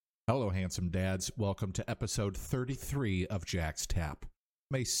Hello, handsome dads. Welcome to episode 33 of Jack's Tap.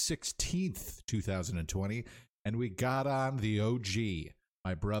 May 16th, 2020, and we got on the OG,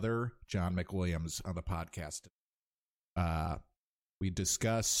 my brother, John McWilliams, on the podcast. We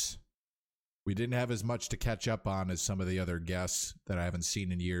didn't have as much to catch up on as some of the other guests that I haven't seen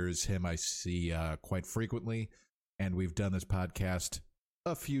in years. Him I see quite frequently, and we've done this podcast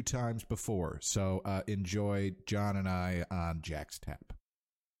a few times before. So enjoy John and I on Jack's Tap.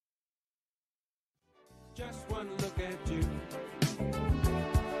 Just one look at you,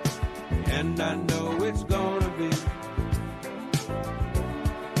 and I know it's gonna be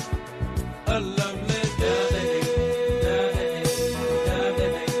a lovely day.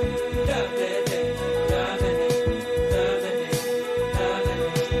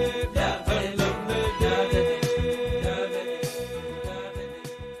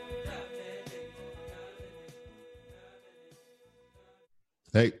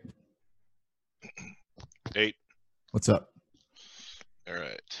 Hey. Hey. What's up? All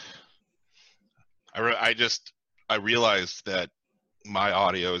right. I realized that my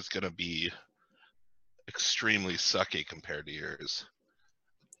audio is going to be extremely sucky compared to yours.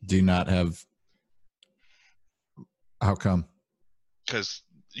 Do you not have... How come? Because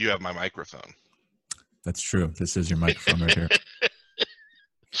you have my microphone. That's true. This is your microphone right here.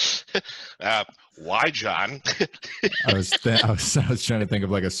 Why, John? I was trying to think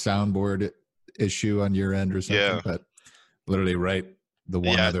of like a soundboard issue on your end or something, Yeah. But literally right the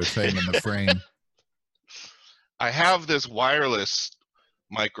one other thing in the frame. I have this wireless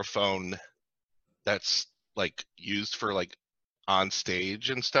microphone that's like used for like on stage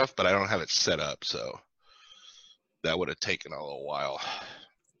and stuff, but I don't have it set up, so that would have taken a little while.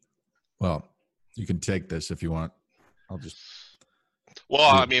 Well, you can take this if you want.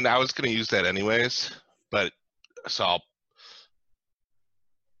 Well, I mean, I was going to use that anyways, but so I'll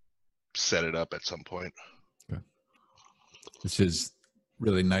set it up at some point. Okay. This is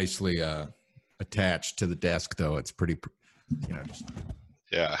really nicely attached to the desk, though. It's pretty, just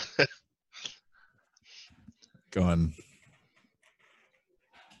Yeah. going.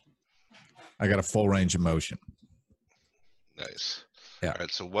 I got a full range of motion. Nice. Yeah. All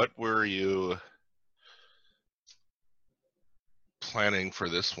right. So what were you planning for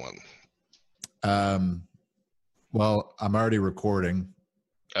this one? Well, I'm already recording.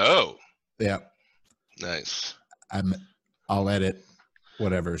 Oh, Yeah. nice. I'll edit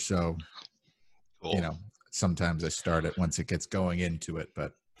whatever. So, Cool. sometimes I start it once it gets going into it,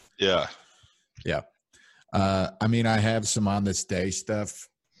 but Yeah. yeah. I mean, I have some on this day stuff,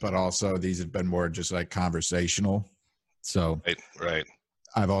 but also these have been more just like conversational. So Right.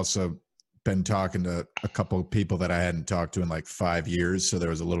 I've also been talking to a couple of people that I hadn't talked to in like 5 years. So there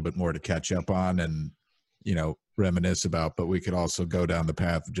was a little bit more to catch up on and, reminisce about, but we could also go down the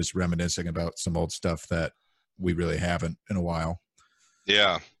path of just reminiscing about some old stuff that we really haven't in a while.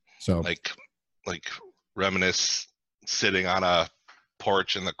 Yeah. So Like reminisce sitting on a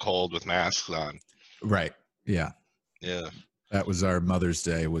porch in the cold with masks on. right. Yeah. Yeah. That was our Mother's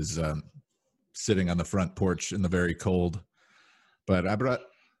Day, was sitting on the front porch in the very cold. But I brought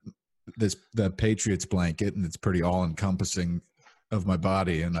the Patriots blanket, and it's pretty all-encompassing of my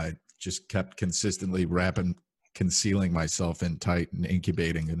body, and I just kept consistently concealing myself in tight and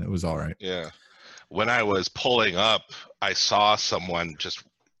incubating, and it was all right. Yeah. When I was pulling up, I saw someone just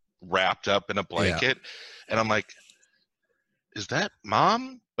wrapped up in a blanket, and I'm like, is that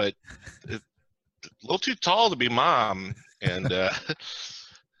Mom? But it's a little too tall to be Mom. And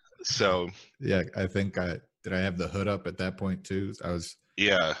so. Yeah, I think did I have the hood up at that point too?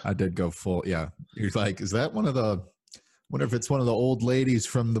 Yeah. I did go full. Yeah. You're like, is that wonder if it's one of the old ladies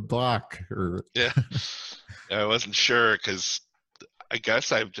from the block or. Yeah. I wasn't sure because I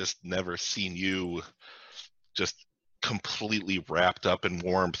guess I've just never seen you just completely wrapped up in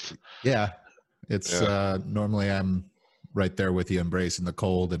warmth. Yeah. It's normally I'm right there with you, embracing the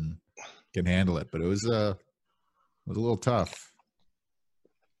cold and can handle it, but it was a little tough.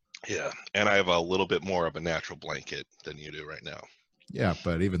 Yeah. And I have a little bit more of a natural blanket than you do right now. Yeah,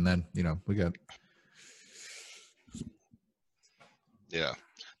 but even then, we got. Yeah.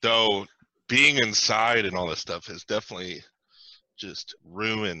 Though being inside and all this stuff has definitely just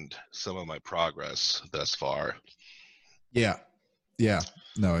ruined some of my progress thus far. Yeah. Yeah.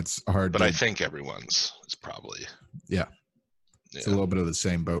 No, it's hard. But I think everyone's is probably. Yeah. It's a little bit of the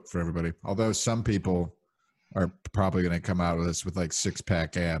same boat for everybody. Although some people are probably going to come out of this with like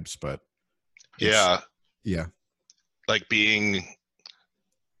 6-pack abs, but. Yeah. Yeah. Like being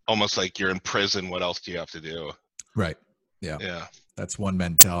almost like you're in prison. What else do you have to do? Right. Yeah. Yeah. That's one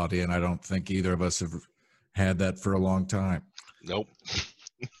mentality, and I don't think either of us have had that for a long time. Nope.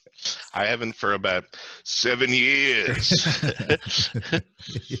 I haven't for about 7 years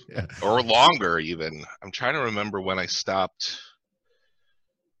Yeah. or longer even. I'm trying to remember when I stopped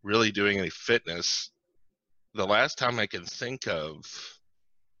really doing any fitness. The last time I can think of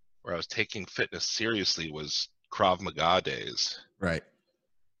where I was taking fitness seriously was Krav Maga days. Right.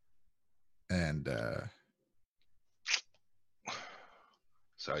 And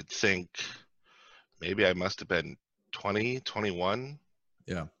So I think maybe I must have been 20, 21.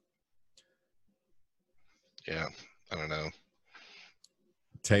 yeah. Yeah, I don't know.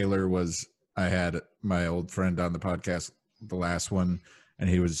 Taylor was, I had my old friend on the podcast, the last one, and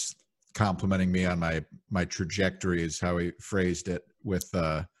he was complimenting me on my trajectory, is how he phrased it, with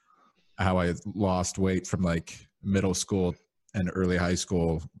how I lost weight from like middle school and early high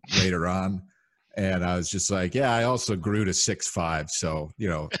school later on. And I was just like, yeah, I also grew to 6'5". So, you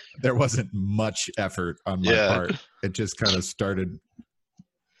know, there wasn't much effort on my part. It just kind of started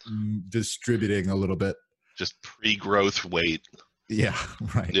distributing a little bit. Just pre-growth weight. Yeah,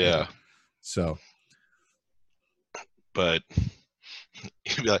 right. Yeah. So, but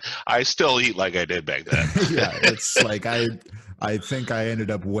you'd be like, I still eat like I did back then. yeah, it's like I think I ended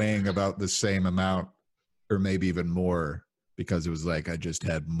up weighing about the same amount, or maybe even more, because it was like I just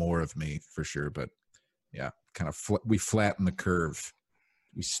had more of me for sure. But yeah, kind of we flattened the curve.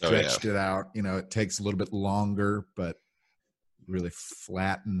 We stretched it out. You know, it takes a little bit longer, but really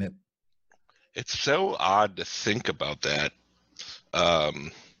flatten it. It's so odd to think about that.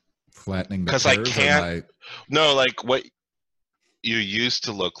 Flattening the 'cause curve. I can't. No, like what you used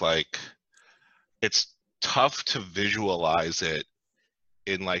to look like. It's tough to visualize it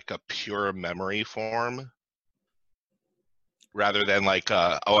in like a pure memory form, rather than like,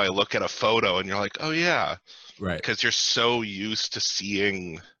 oh, I look at a photo and you're like, oh yeah, right. Because you're so used to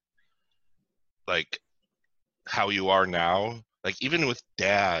seeing like how you are now. Like even with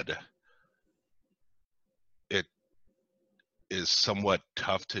Dad, it is somewhat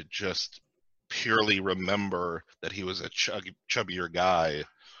tough to just purely remember that he was a chubbier guy.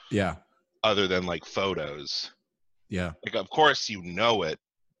 Yeah. Other than like photos. Yeah. Like of course you know it,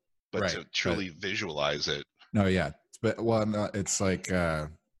 but right, to truly visualize it. No, yeah. But well, no, it's like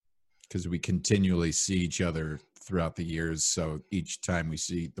because we continually see each other throughout the years, so each time we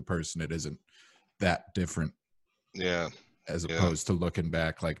see the person, it isn't that different. Yeah. As opposed to looking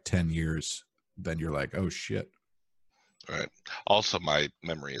back like 10 years, then you're like, oh shit. Right. Also, my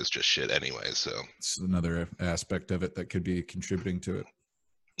memory is just shit anyway, so it's another aspect of it that could be contributing to it.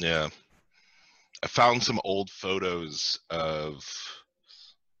 Yeah. I found some old photos of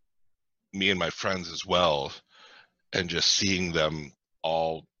me and my friends as well, and just seeing them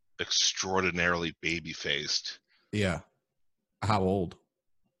all extraordinarily baby-faced. Yeah. How old?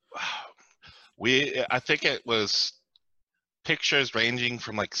 I think it was pictures ranging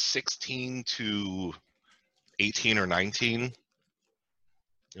from like 16 to 18 or 19.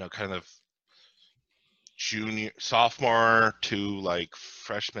 You know, kind of sophomore to like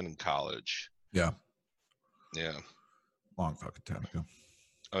freshman in college. Yeah. Yeah. Long fucking time ago.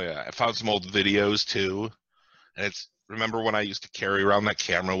 Oh yeah. I found some old videos too. And it's, remember when I used to carry around that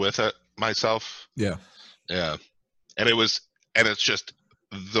camera with it myself? Yeah. Yeah. And it's just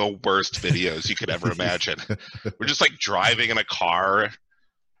the worst videos you could ever imagine. We're just like driving in a car,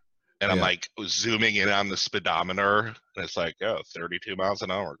 and I'm like zooming in on the speedometer, and it's like, oh, 32 miles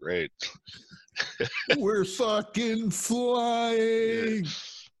an hour. Great. We're fucking flying.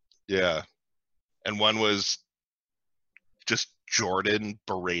 Yeah. And one was just Jordan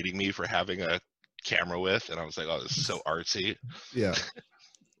berating me for having a camera with, and I was like, oh, this is so artsy. Yeah.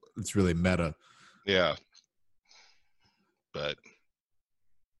 It's really meta. Yeah. But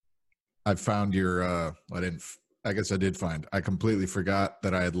I found your I completely forgot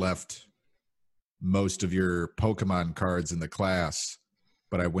that I had left most of your Pokemon cards in the class,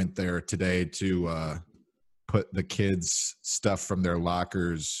 but I went there today to put the kids' stuff from their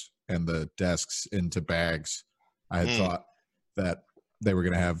lockers and the desks into bags. I had thought that they were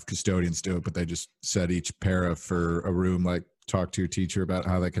going to have custodians do it, but they just said each para for a room, like talk to your teacher about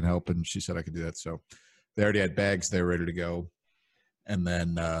how they can help. And she said I could do that. So they already had bags. They were ready to go. And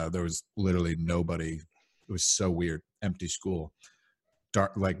then there was literally nobody. It was so weird. Empty school.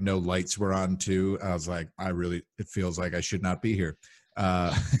 Dark, like no lights were on too. I was like, it feels like I should not be here.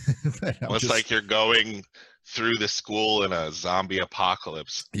 It's like you're going through the school in a zombie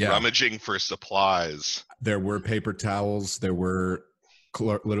apocalypse, rummaging for supplies. There were paper towels. There were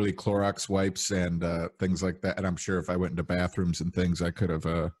literally Clorox wipes and things like that. And I'm sure if I went into bathrooms and things, I could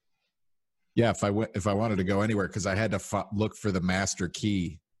have. If I wanted to go anywhere, because I had to look for the master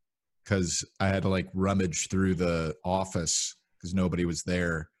key, because I had to like rummage through the office because nobody was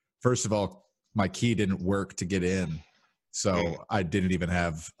there first of all, my key didn't work to get in. So Mm. I didn't even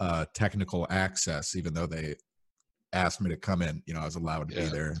have technical access, even though they asked me to come in. I was allowed to be Yeah.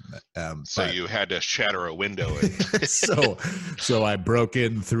 there. So But- you had to shatter a window. And so I broke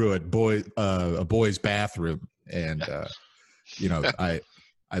in through a boy's bathroom, and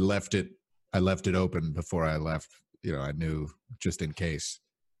I left it open before I left. I knew just in case.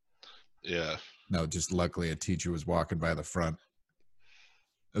 yeah. No, just luckily a teacher was walking by the front.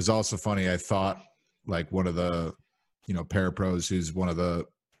 It was also funny. I thought like one of the, parapros who's one of the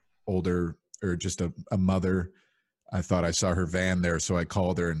older, or just a mother. I thought I saw her van there. So I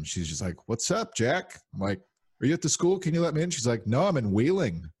called her and she's just like, "What's up, Jack?" I'm like, "Are you at the school? Can you let me in?" She's like, "No, I'm in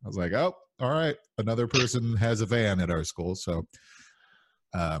Wheeling." I was like, "Oh, all right. Another person has a van at our school." So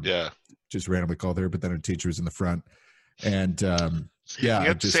Yeah. just randomly called her, but then her teacher was in the front. And You I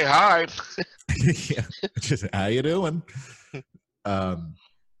have to just- say hi. yeah, just how you doing?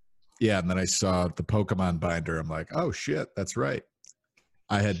 Yeah, and then I saw the Pokemon binder. I'm like, oh shit, that's right.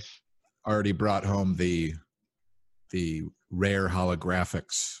 I had already brought home the rare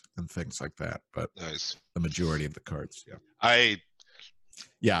holographics and things like that, but Nice. the majority of the cards, yeah. I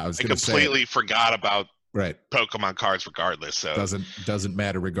I was going to say, completely forgot about right, Pokemon cards regardless. So doesn't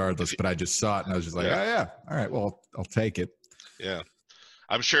matter regardless. But I just saw it and I was just like, Yeah. oh yeah, all right, well, I'll take it. yeah.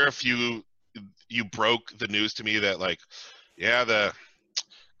 I'm sure if you broke the news to me that like, yeah, the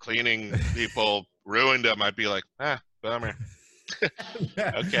cleaning people ruined them, I'd be like, bummer.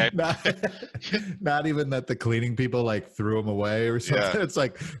 Okay. Not even that the cleaning people like threw them away or something. Yeah. It's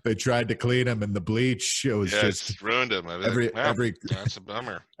like they tried to clean them and the bleach, it was Yeah, just it's ruined them. I'd be every like, "Wow, every that's a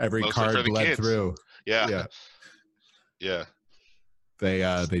bummer. every Mostly for card the bled kids. through. Yeah. Yeah.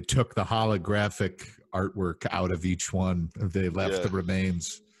 Yeah. They took the holographic artwork out of each one. They left Yeah. the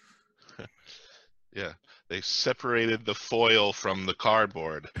remains. Yeah. They separated the foil from the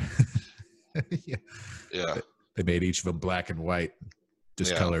cardboard. Yeah. Yeah. They made each of them black and white,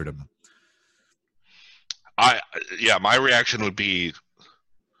 discolored them. My reaction would be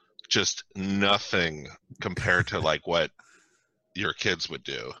just nothing compared to like what your kids would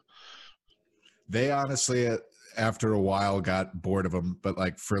do. They honestly, after a while, got bored of them, but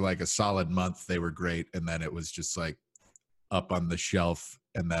like for like a solid month, they were great, and then it was just like up on the shelf,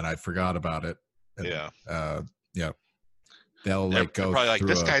 and then I forgot about it. And, Yeah. yeah. They'll They're like go probably like, through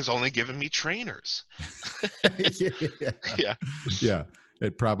this guy's only giving me trainers. yeah. Yeah. Yeah,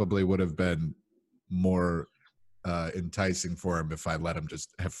 it probably would have been more enticing for him if I let him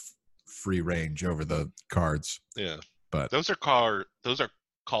just have free range over the cards. Yeah. But those are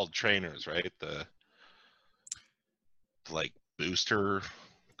called trainers, right? The like booster.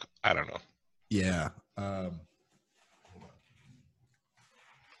 I don't know. yeah,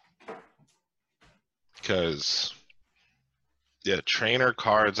 Because trainer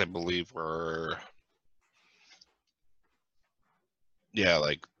cards I believe were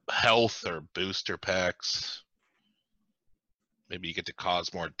like health or booster packs. Maybe you get to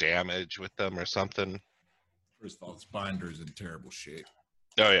cause more damage with them or something. first of all, this binder's in terrible shape.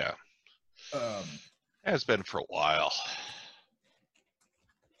 Oh yeah. Um, Has been for a while.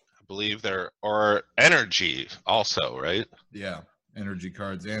 I believe or energy also, right? yeah, energy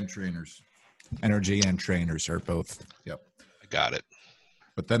cards and trainers. Energy and trainers are both. Yep. I got it.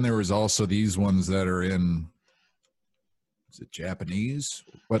 But then there was also these ones that are in. Is it Japanese?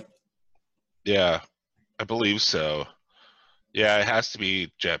 What? Yeah, I believe so. Yeah, it has to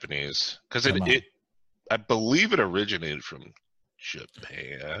be Japanese because Come on. I believe it originated from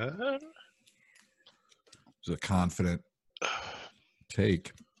Japan. It's a confident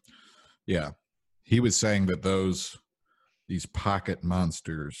take. Yeah, he was saying that these pocket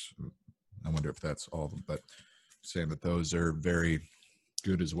monsters. I wonder if that's all of them, but saying that those are very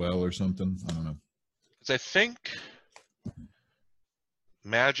good as well or something. I don't know. 'Cause I think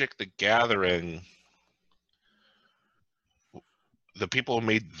Magic the Gathering, the people who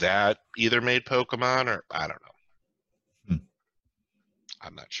made that either made Pokemon or I don't know. Hmm.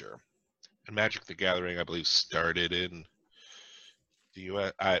 I'm not sure. And Magic the Gathering, I believe, started in the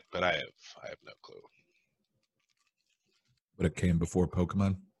U.S. But I have no clue. But it came before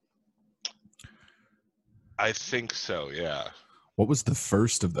Pokemon. I think so. Yeah. What was the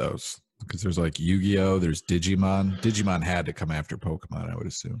first of those? Because there's like Yu-Gi-Oh, there's Digimon. Digimon had to come after Pokemon, I would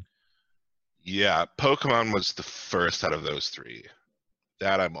assume. Yeah, Pokemon was the first out of those three.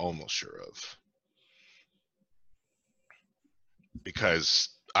 That I'm almost sure of. Because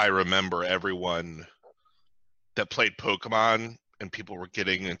I remember everyone that played Pokemon and people were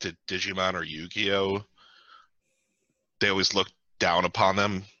getting into Digimon or Yu-Gi-Oh, they always looked down upon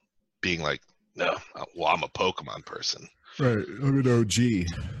them, being like, no, well, I'm a Pokemon person. Right. I'm an OG.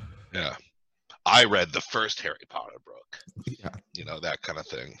 Yeah. I read the first Harry Potter book. Yeah. You know, that kind of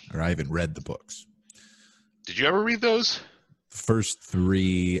thing. Or I even read the books. Did you ever read those? First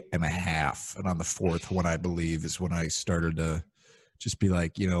 3.5, and on the fourth one, I believe, is when I started to just be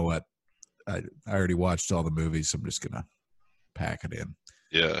like, you know what, I already watched all the movies, so I'm just gonna pack it in.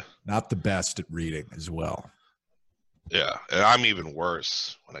 Yeah. Not the best at reading as well. Yeah. And I'm even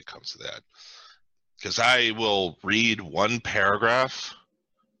worse when it comes to that. Because I will read one paragraph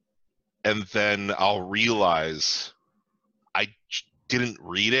and then I'll realize I didn't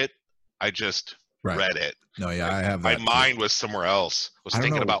read it. I just read it. No, yeah, I have My that mind was somewhere else. Was I don't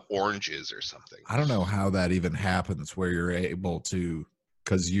thinking know. about oranges or something. I don't know how that even happens where you're able to,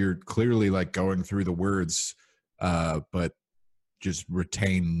 because you're clearly like going through the words, but just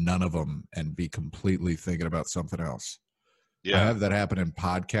retain none of them and be completely thinking about something else. Yeah. I have that happen in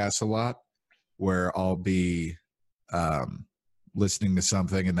podcasts a lot, where I'll be listening to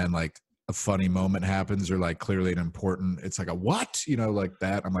something and then like a funny moment happens, or like clearly an important, it's like a what, you know, like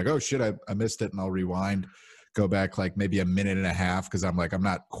that. I'm like, oh shit, I missed it. And I'll rewind, go back like maybe a minute and a half, because I'm like, I'm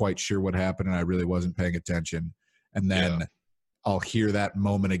not quite sure what happened and I really wasn't paying attention. And then I'll hear that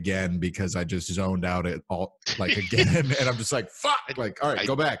moment again because I just zoned out it all like again. And I'm just like, fuck, like, all right,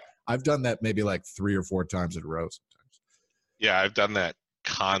 go back. I've done that maybe like 3 or 4 times in a row sometimes. Yeah, I've done that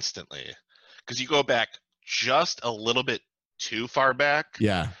constantly. Because you go back just a little bit too far back.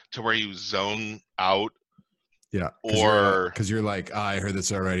 Yeah. To where you zone out. Yeah. Or because you're like, I heard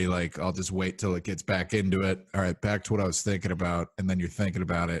this already. Like, I'll just wait till it gets back into it. All right, back to what I was thinking about. And then you're thinking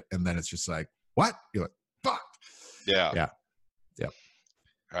about it. And then it's just like, what? You're like, fuck. Yeah. Yeah. Yeah.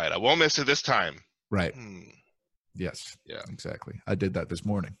 All right. I won't miss it this time. Right. Yes. Yeah. Exactly. I did that this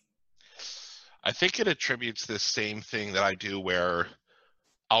morning. I think it attributes this same thing that I do where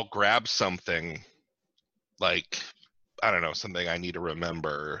I'll grab something like, I don't know, something I need to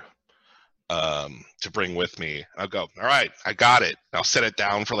remember to bring with me. I'll go, all right, I got it. I'll set it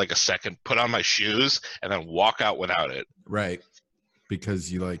down for like a second, put on my shoes, and then walk out without it. Right.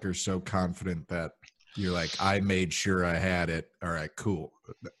 Because you like are so confident that you're like, I made sure I had it. All right, cool.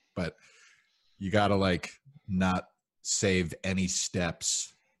 But you got to like not save any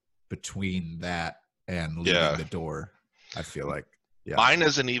steps between that and leaving the door. I feel like, yeah. Mine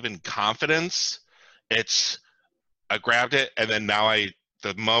isn't even confidence. It's, I grabbed it, and then now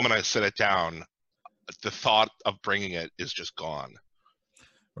the moment I set it down, the thought of bringing it is just gone.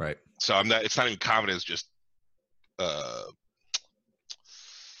 Right. So it's not even confidence, just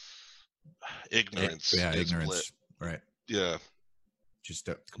ignorance. Yeah, ignorance. Bliss. Right. Yeah. Just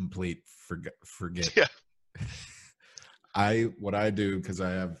a complete forget. Yeah. What I do, because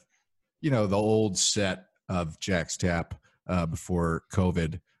I have, the old set of Jack's Tap before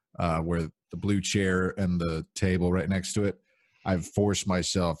COVID, where the blue chair and the table right next to it, I've forced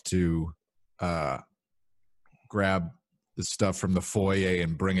myself to grab the stuff from the foyer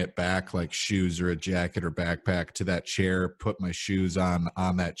and bring it back, like shoes or a jacket or backpack, to that chair, put my shoes on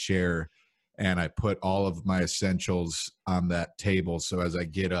that chair, and I put all of my essentials on that table. So as I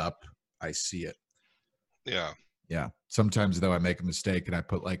get up, I see it. Yeah. Yeah. Sometimes though I make a mistake and I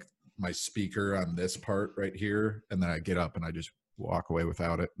put like my speaker on this part right here, and then I get up and I just walk away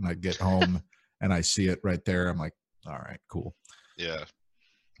without it, and I get home and I see it right there. I'm like, all right, cool. Yeah.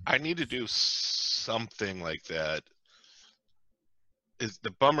 I need to do something like that.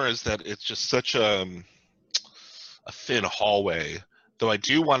 The bummer is that it's just such a thin hallway, though I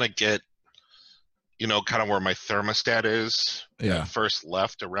do want to get, kind of where my thermostat is. Yeah. First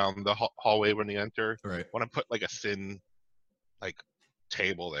left around the hallway when you enter. Right. I want to put like a thin, like,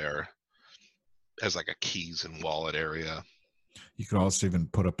 table there as like a keys and wallet area. You could also even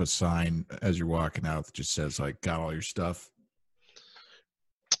put up a sign as you're walking out that just says like, got all your stuff.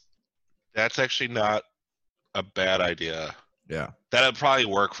 That's actually not a bad idea. Yeah. That'll probably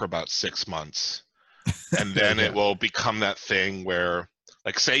work for about 6 months. And then Yeah. It will become that thing where,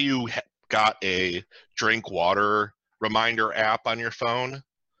 like, say you got a drink water reminder app on your phone,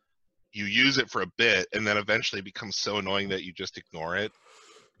 you use it for a bit, and then eventually it becomes so annoying that you just ignore it.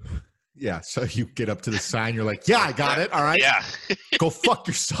 Yeah. So you get up to the sign, you're like, yeah, I got it. All right. Yeah. Go fuck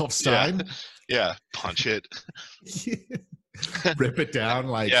yourself, sign. Yeah. Punch it. Rip it down.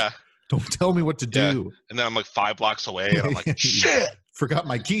 Like, Yeah. don't tell me what to do. And then I'm like 5 blocks away, and I'm like, shit. Forgot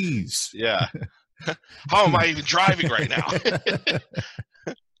my keys. Yeah. How am I even driving right now?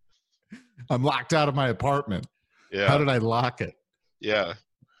 I'm locked out of my apartment. Yeah. How did I lock it? Yeah.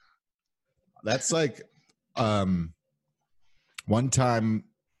 That's like, one time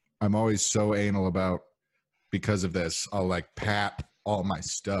I'm always so anal about, because of this, I'll like pat all my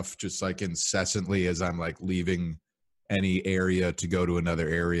stuff just like incessantly as I'm like leaving any area to go to another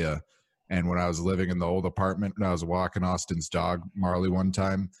area. And when I was living in the old apartment and I was walking Austin's dog, Marley, one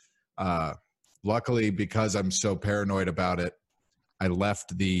time, luckily, because I'm so paranoid about it, I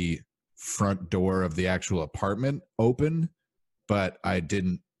left the front door of the actual apartment open, but I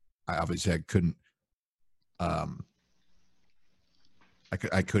obviously couldn't, I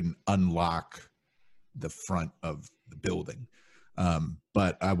couldn't unlock the front of the building.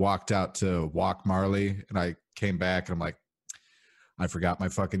 But I walked out to walk Marley and I came back and I'm like, I forgot my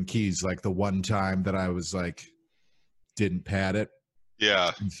fucking keys. Like the one time that I was like, didn't pad it.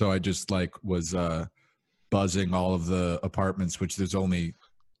 Yeah. And so I just like was buzzing all of the apartments, which there's only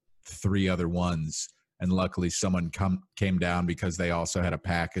 3 other ones. And luckily someone came down because they also had a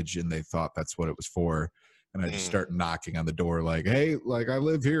package and they thought that's what it was for. And I just started knocking on the door like, hey, like I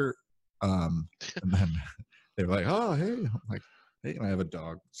live here. And then they're like, oh, hey. I'm like, hey, I have a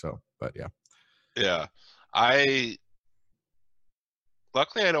dog. So, but yeah. Yeah.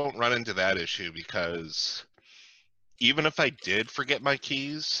 Luckily I don't run into that issue because even if I did forget my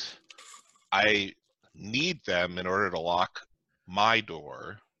keys, I need them in order to lock my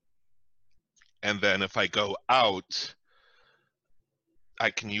door. And then if I go out,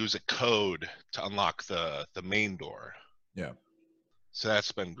 I can use a code to unlock the main door. Yeah. So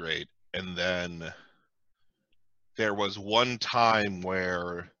that's been great. And then there was one time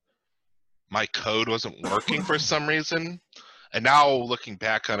where my code wasn't working for some reason. And now looking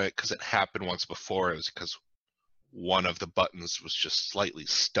back on it, because it happened once before, it was because one of the buttons was just slightly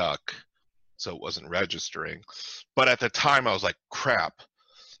stuck, so it wasn't registering. But at the time, I was like, crap.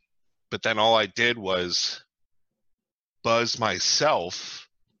 But then all I did was buzz myself,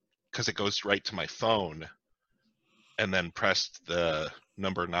 because it goes right to my phone, and then pressed the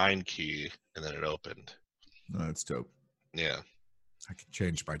number 9 key, and then it opened. No, that's dope. Yeah. I can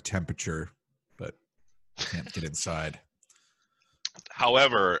change my temperature, but can't get inside.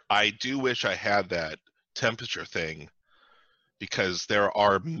 However, I do wish I had that temperature thing, because there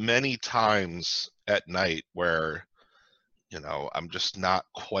are many times at night where, you know, I'm just not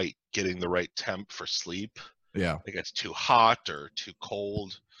quite getting the right temp for sleep. Yeah. Like it's too hot or too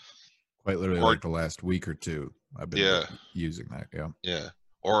cold. Quite literally like the last week or two I've been using that. Yeah. Yeah.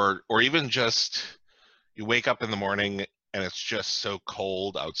 Or even just you wake up in the morning and it's just so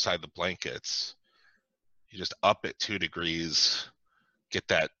cold outside the blankets. You just up it 2 degrees, get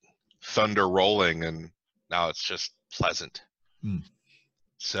that thunder rolling, and now it's just pleasant.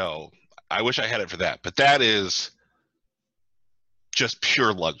 So I wish I had it for that, but that is just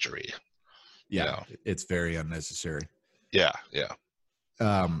pure luxury. Yeah, you know? It's very unnecessary. Yeah.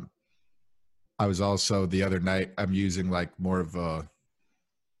 I was also the other night, I'm using like more of a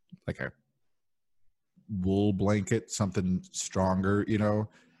wool blanket, something stronger, you know,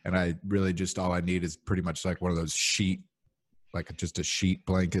 and I really just, all I need is pretty much like one of those sheet, like just a sheet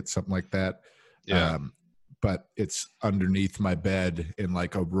blanket, something like that. Yeah. But it's underneath my bed in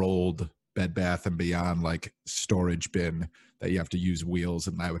like a rolled Bed Bath and Beyond like storage bin that you have to use wheels,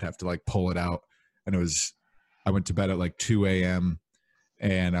 and I would have to like pull it out. And I went to bed at like 2 a.m.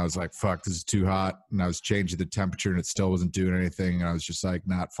 and I was like, fuck, this is too hot. And I was changing the temperature and it still wasn't doing anything. And I was just like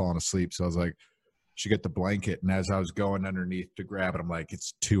not falling asleep. So I was like, should get the blanket. And as I was going underneath to grab it, I'm like,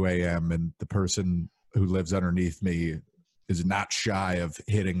 it's 2 a.m. and the person who lives underneath me is not shy of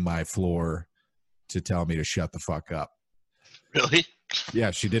hitting my floor to tell me to shut the fuck up. Really?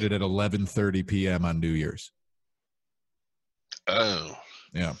 Yeah, she did it at 11:30 p.m. on New Year's. Oh.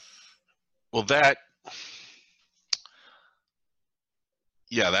 Yeah. Well, that's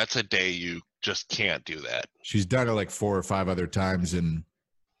a day you just can't do that. She's done it like 4 or 5 other times, and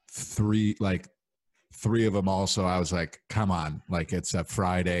three of them also I was like, come on, like it's a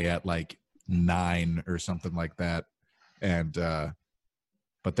Friday at like 9 or something like that. And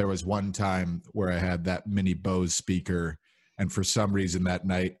but there was one time where I had that mini Bose speaker, and for some reason that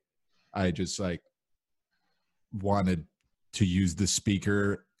night I just like wanted to use the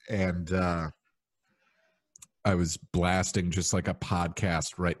speaker, and I was blasting just like a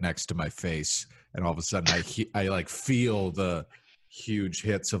podcast right next to my face, and all of a sudden I like feel the huge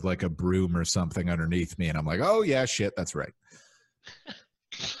hits of like a broom or something underneath me, and I'm like, oh yeah, shit, that's right.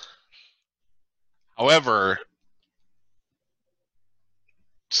 However,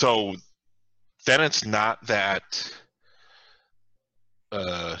 so then it's not that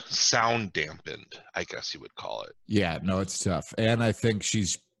sound dampened, I guess you would call it. Yeah, no, it's tough. And I think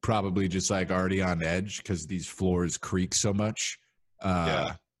she's probably just like already on edge because these floors creak so much.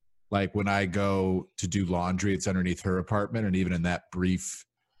 Yeah. Like when I go to do laundry, it's underneath her apartment. And even in that brief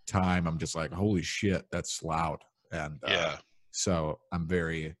time, I'm just like, holy shit, that's loud. And Yeah. so I'm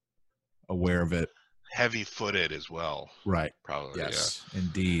very aware of it. heavy-footed as well. Right. Probably. Yes,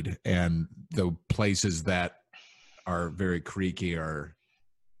 indeed. And the places that are very creaky are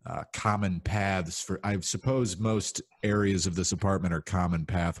common paths for, I suppose most areas of this apartment are common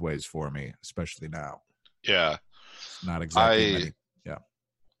pathways for me, especially now. Yeah. It's not exactly I- many.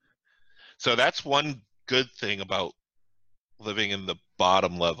 So that's one good thing about living in the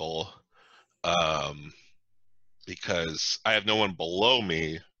bottom level, because I have no one below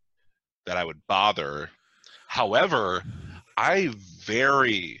me that I would bother. However, I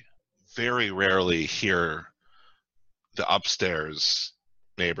very, very rarely hear the upstairs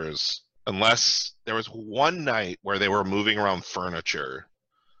neighbors, unless there was one night where they were moving around furniture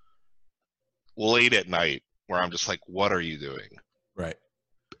late at night where I'm just like, what are you doing? Right.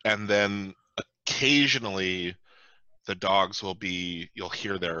 And then occasionally the dogs will be, you'll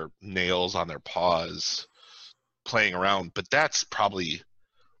hear their nails on their paws playing around, but that's probably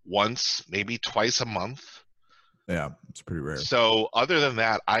once, maybe twice a month. Yeah, it's pretty rare. So other than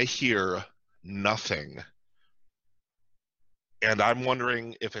that, I hear nothing. And I'm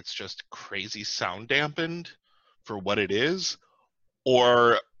wondering if it's just crazy sound dampened for what it is,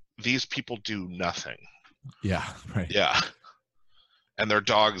 or these people do nothing. Yeah, right. Yeah. And their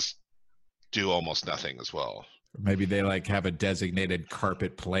dogs do almost nothing as well. Maybe they like have a designated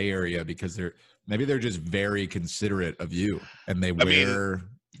carpet play area because they're just very considerate of you, and they wear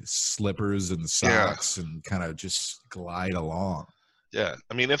slippers and socks and kind of just glide along. Yeah.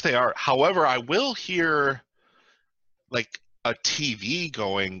 I mean, if they are. However, I will hear like a TV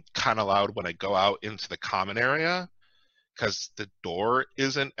going kind of loud when I go out into the common area because the door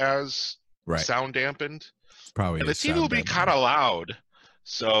isn't as Right. sound dampened. Probably. And the TV will be kind of loud.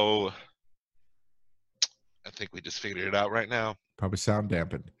 So I think we just figured it out right now. probably sound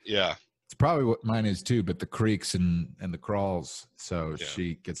dampened. Yeah. It's probably what mine is too, but the creaks and the crawls. So Yeah.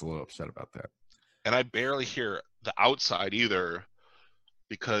 she gets a little upset about that. And I barely hear the outside either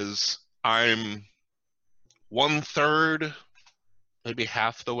because I'm 1/3, maybe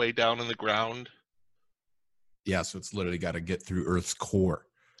half the way down in the ground. Yeah, so it's literally got to get through Earth's core.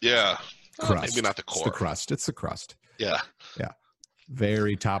 Yeah. Crust. Maybe not the It's core. the crust. It's the crust. Yeah.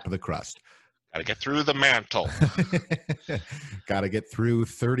 Very top of the crust. Gotta get through the mantle. Got to get through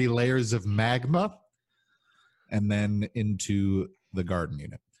 30 layers of magma and then into the garden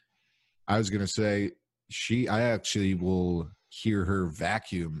unit. I was going to say, I actually will hear her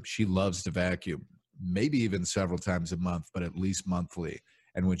vacuum. She loves to vacuum, maybe even several times a month, but at least monthly.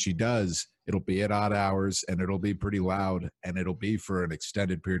 And when she does, it'll be at odd hours and it'll be pretty loud and it'll be for an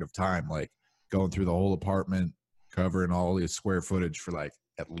extended period of time, like going through the whole apartment, covering all the square footage for like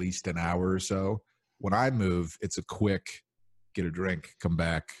at least an hour or so. When I move, it's a quick get a drink, come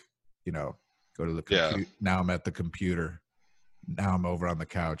back, go to the computer. Now I'm at the computer. Now I'm over on the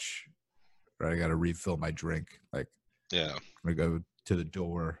couch. Right, I got to refill my drink. Like, Yeah. I'm going to go to the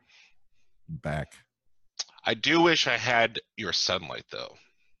door, back. I do wish I had your sunlight though.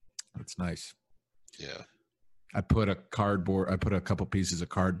 That's nice. Yeah. I put a couple pieces of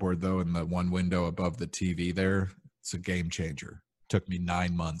cardboard though in the one window above the TV there. It's a game changer. Took me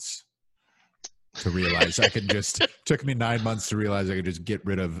 9 months to realize took me 9 months to realize I could just get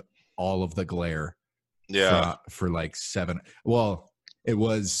rid of all of the glare. Yeah. For like 7. Well, it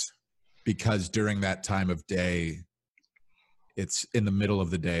was because during that time of day, it's in the middle of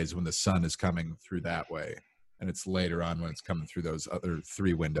the days when the sun is coming through that way. And it's later on when it's coming through those other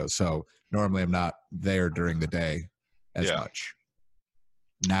 3 windows. So normally I'm not there during the day as much.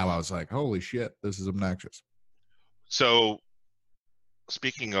 Now I was like, holy shit, this is obnoxious. So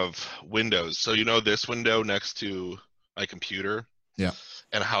speaking of windows, so this window next to my computer? Yeah.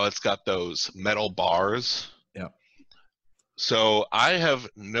 And how it's got those metal bars? Yeah. So I have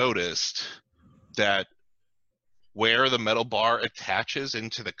noticed that where the metal bar attaches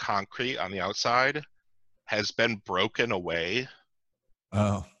into the concrete on the outside has been broken away.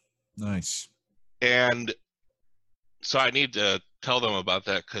 Oh, nice. And so I need to tell them about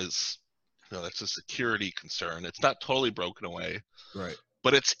that because that's a security concern. It's not totally broken away. Right.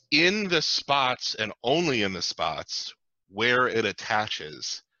 But it's in the spots and only in the spots where it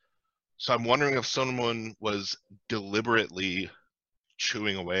attaches. So I'm wondering if someone was deliberately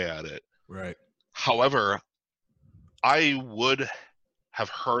chewing away at it. Right. However, I would have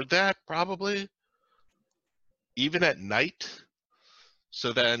heard that probably even at night.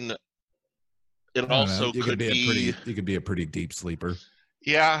 So then it also could be you could be a pretty deep sleeper.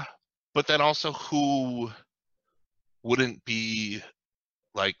 Yeah, but then also who wouldn't be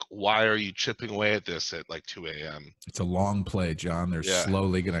like, why are you chipping away at this at like 2 a.m.? It's a long play, John. They're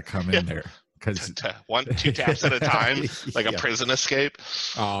slowly going to come in there. Because 1-2 taps at a time, like a prison escape.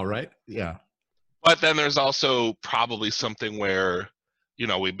 All right. Yeah. But then there's also probably something where, you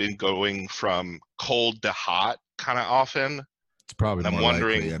know, we've been going from cold to hot kind of often. It's probably I'm more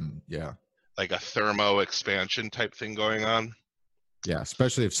wondering- likely, and yeah, Like a thermo expansion type thing going on. yeah,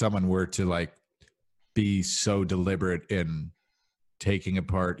 especially if someone were to like be so deliberate in taking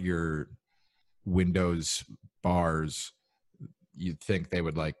apart your Windows bars, you'd think they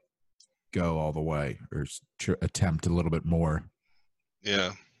would like go all the way or attempt a little bit more.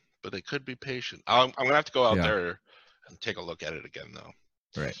 Yeah, but they could be patient. I'm gonna have to go out Yeah. there and take a look at it again, though.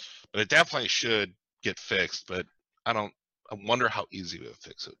 Right. But it definitely should get fixed. But I wonder how easy of a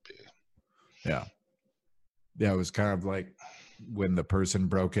fix it would be. Yeah. Yeah, it was kind of like when the person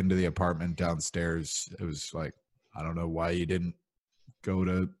broke into the apartment downstairs, it was like, I don't know why you didn't go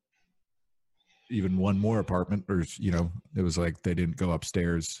to even one more apartment, or, you know, it was like they didn't go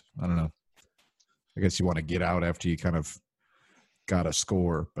upstairs. I don't know. I guess you want to get out after you kind of got a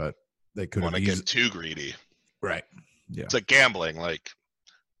score, but they could Want have to get too greedy? right. Yeah. It's like gambling. Like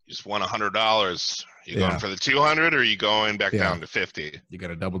you just won $100. You Yeah. going for the 200, or are you going back Yeah. down to 50? You got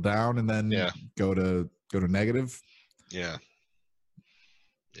to double down and then Yeah. go to negative. Yeah.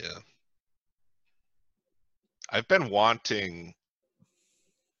 Yeah. I've been wanting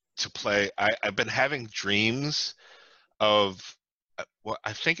to play. I've been having dreams of, well,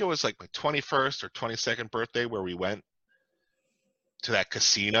 I think it was like my 21st or 22nd birthday where we went to that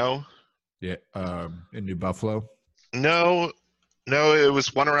casino. Yeah. In New Buffalo. No, it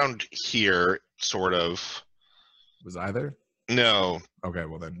was one around here, sort of. Was either? No. Okay,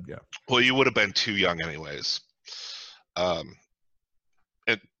 well then, yeah. Well, you would have been too young anyways. And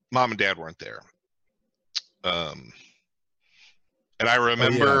mom and dad weren't there. And I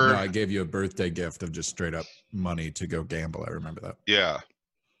remember, Oh, yeah. No, I gave you a birthday gift of just straight up money to go gamble. I remember that. yeah,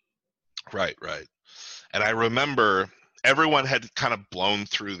 right. And I remember everyone had kind of blown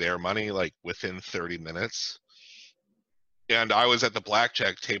through their money like within 30 minutes. And I was at the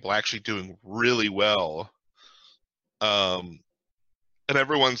blackjack table actually doing really well. And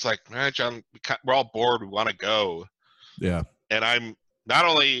everyone's like, man, John, we're all bored. We want to go. Yeah. And I'm not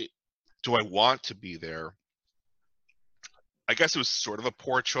only do I want to be there, I guess it was sort of a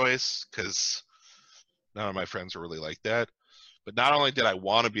poor choice because none of my friends are really like that. But not only did I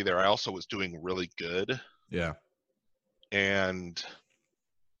want to be there, I also was doing really good. Yeah. And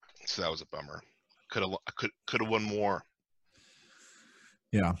so that was a bummer. Could have won more.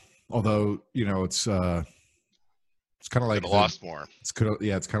 Yeah. Although, you know, it's kind of like Could have lost more. it's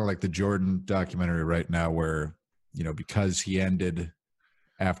kind of like the Jordan documentary right now where, you know, because he ended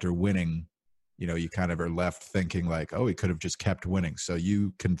after winning, you know, you kind of are left thinking like, oh, he could have just kept winning. So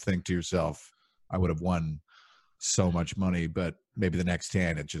you can think to yourself, I would have won so much money, but maybe the next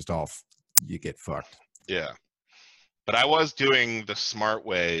hand it's just off. You get fucked. Yeah. But I was doing the smart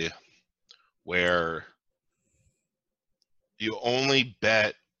way where you only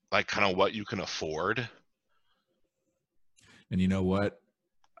bet like kind of what you can afford. And you know what?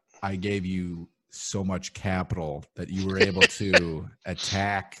 I gave you so much capital that you were able to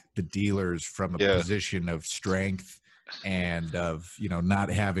attack the dealers from a position of strength and of, you know, not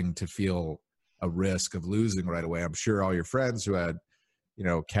having to feel a risk of losing right away. I'm sure all your friends who had, you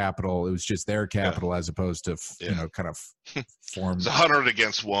know, capital, it was just their capital as opposed to, you know, kind of form. It's 100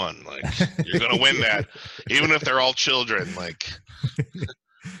 against 1. Like you're going to win that even if they're all children. Like,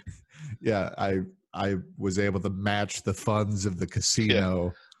 yeah, I was able to match the funds of the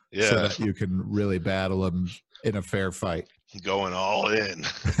casino so that you can really battle them in a fair fight. Going all in.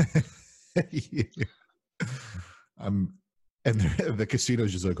 And the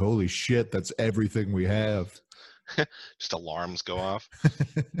casino's just like, holy shit, that's everything we have. Just alarms go off.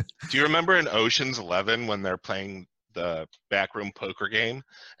 Do you remember in Ocean's 11 when they're playing the backroom poker game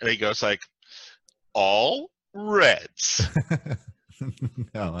and he goes like, all reds?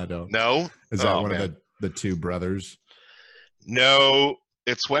 No, I don't. No? Is that one of the two brothers? No,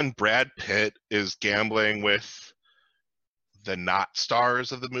 it's when Brad Pitt is gambling with the not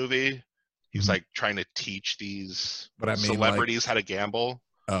stars of the movie. He's like trying to teach these celebrities how to gamble.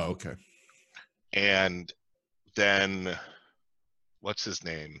 Oh, okay. And then what's his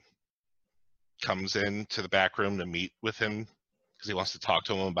name comes into the back room to meet with him because he wants to talk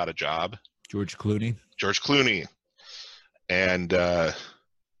to him about a job. George Clooney. And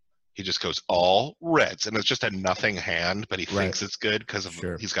he just goes all reds, and it's just a nothing hand, but he thinks it's good because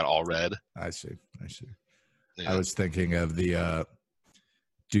he's got all red. I see. Yeah. I was thinking of the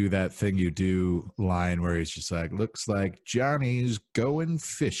do that thing you do line where he's just like, looks like Johnny's going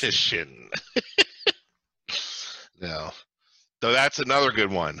fishing. No. So that's another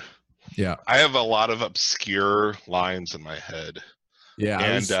good one. Yeah. I have a lot of obscure lines in my head. Yeah.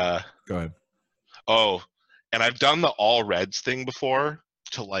 And go ahead. Oh, and I've done the all reds thing before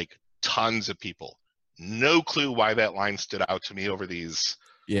to like tons of people. No clue why that line stood out to me over these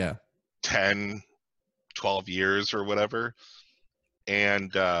Yeah. 10, 12 years or whatever.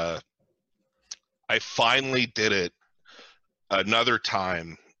 And I finally did it another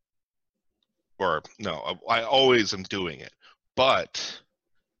time. Or no, I always am doing it. But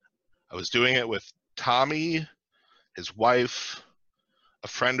I was doing it with Tommy, his wife, a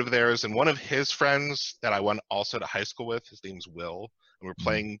friend of theirs, and one of his friends that I went also to high school with. His name's Will. And we're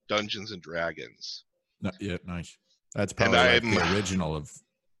playing Dungeons and Dragons. No, yeah, nice. That's probably like I'm- the original of.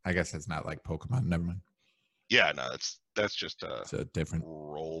 I guess it's not like Pokemon. Never mind. Yeah, no, that's just a It's a different.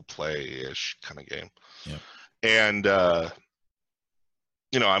 role play-ish kind of game. Yeah. And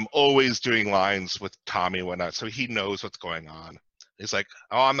you know, I'm always doing lines with Tommy and whatnot, so he knows what's going on. He's like,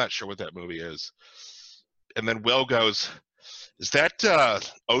 "Oh, I'm not sure what that movie is." And then Will goes, "Is that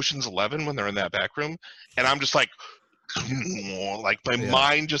Ocean's 11 when they're in that back room?" And I'm just like my Yeah.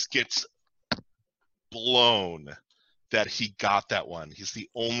 mind just gets blown that he got that one. He's the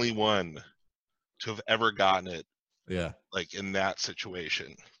only one to have ever gotten it, Yeah. like in that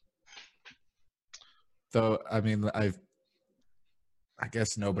situation. Though I mean, I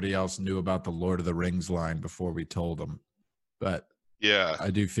guess nobody else knew about the Lord of the Rings line before we told them, but Yeah, I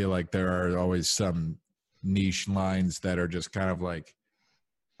do feel like there are always some niche lines that are just kind of like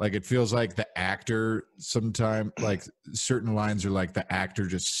it feels like the actor sometime like certain lines are like the actor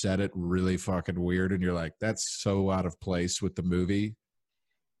just said it really fucking weird and you're like, that's so out of place with the movie.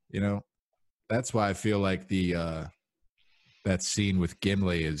 You know? That's why I feel like the that scene with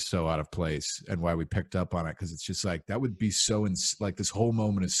Gimli is so out of place and why we picked up on it, because it's just like that would be so like this whole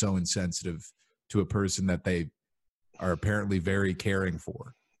moment is so insensitive to a person that they are apparently very caring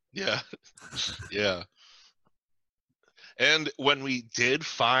for. yeah, yeah. And when we did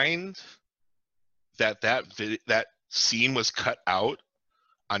find that scene was cut out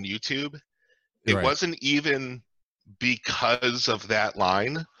on YouTube, it Right. wasn't even because of that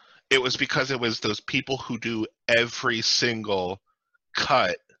line. It was because it was those people who do every single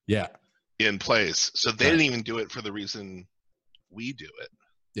cut Yeah. in place. So they Right. didn't even do it for the reason we do it.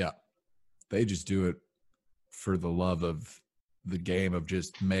 Yeah. They just do it for the love of the game of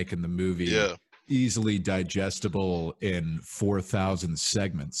just making the movie Yeah. easily digestible in 4,000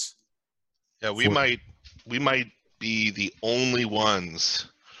 segments. Yeah, we For- might be the only ones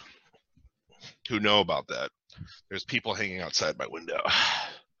who know about that. There's people hanging outside my window.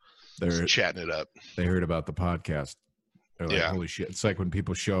 They're, Just chatting it up. they heard about the podcast. They're like, Yeah. holy shit. It's like when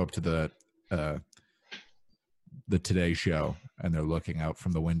people show up to the Today Show and they're looking out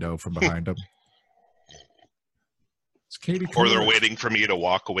from the window from behind them. It's Katie Or they're Couric. waiting for me to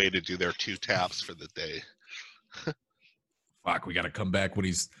walk away to do their 2 taps for the day. Fuck, we got to come back when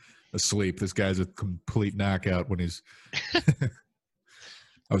he's asleep. This guy's a complete knockout when he's.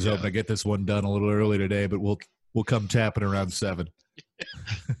 I was hoping to get this one done a little early today, but we'll come tapping around 7.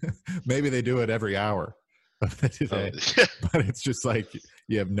 Maybe they do it every hour of the day, but it's just like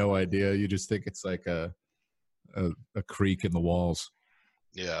you have no idea. You just think it's like a creak in the walls.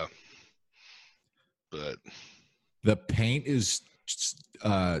 Yeah. But The paint is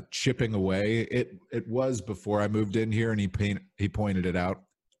chipping away. It was before I moved in here, and he pointed it out.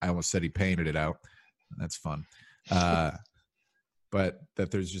 I almost said he painted it out. That's fun. But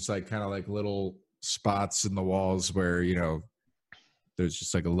that there's just like kind of like little spots in the walls where, you know, there's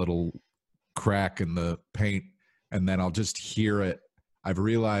just like a little crack in the paint, and then I'll just hear it. I've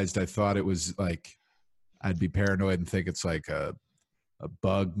realized I thought it was like I'd be paranoid and think it's like a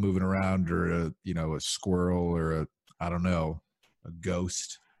bug moving around or a squirrel or I don't know, a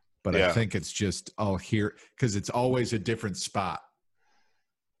ghost. But Yeah. I think it's just I'll hear because it's always a different spot.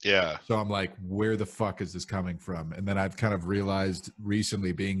 yeah. So I'm like, where the fuck is this coming from? And then I've kind of realized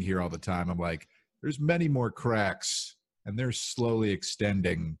recently being here all the time, I'm like, there's many more cracks and they're slowly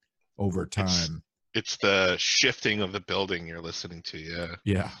extending over time. It's the shifting of the building you're listening to, yeah.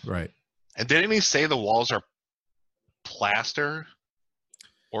 Yeah, right. And didn't he say the walls are plaster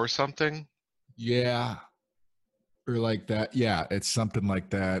or something? Yeah. Or like that. Yeah, it's something like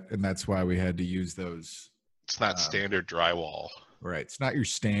that. And that's why we had to use those. It's not standard drywall. Right. It's not your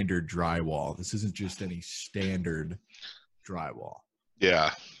standard drywall. This isn't just any standard drywall.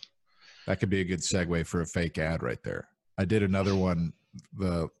 Yeah. That could be a good segue for a fake ad right there. I did another one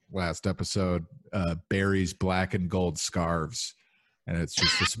the last episode, Barry's black and gold scarves. And it's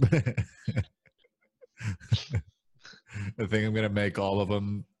just this. I think I'm going to make all of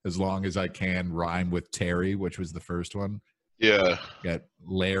them, as long as I can, rhyme with Terry, which was the first one. Yeah. Got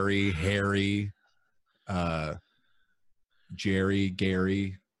Larry, Harry, Jerry,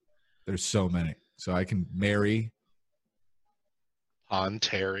 Gary. There's so many. So I can marry. On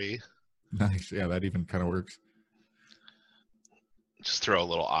Terry. Nice. Yeah, that even kind of works. Just throw a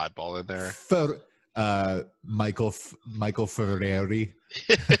little oddball in there. Michael Ferreri.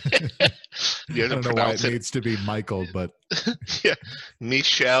 You I have to don't know why it pronounce it. needs to be Michael, but Yeah.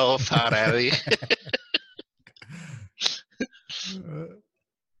 Michelle Ferrari.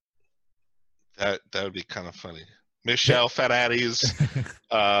 That would be kind of funny. Michelle Ferrari's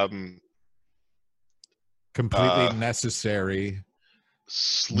completely necessary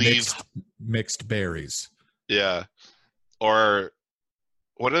sleeve. mixed berries. Yeah. Or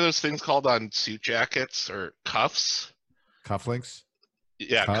what are those things called on suit jackets or cuffs? Cufflinks?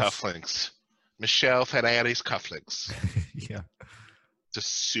 Yeah, Cuffs? cufflinks. Michelle Ferrari's cufflinks. Yeah.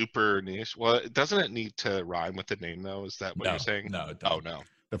 Just super niche. Well, doesn't it need to rhyme with the name though? Is that what you're saying? No, it Oh doesn't. no.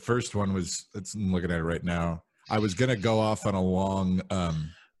 The first one was, I'm looking at it right now. I was going to go off on a long,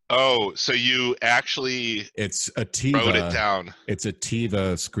 Oh, so you actually it's a Tiva. wrote it down. It's a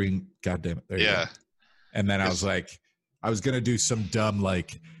Tiva screen. God damn it. There you Yeah. go. And then I was like, I was going to do some dumb,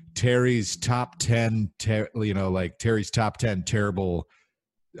 like Terry's top 10, like Terry's top 10 terrible,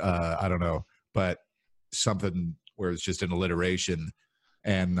 I don't know, but something where it's just an alliteration.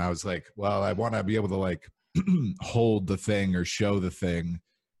 And I was like, well, I want to be able to like hold the thing or show the thing.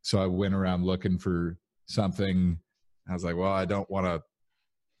 So I went around looking for something. I was like, well, I don't want to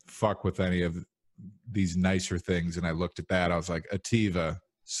fuck with any of these nicer things. And I looked at that. I was like,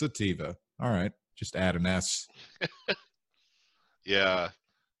 sativa. All right. Just add an S. Yeah.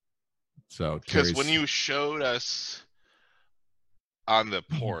 So Because when you showed us on the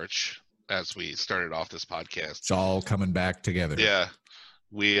porch as we started off this podcast, it's all coming back together. yeah,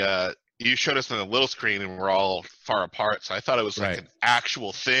 we you showed us on the little screen and we're all far apart. So I thought it was like Right. an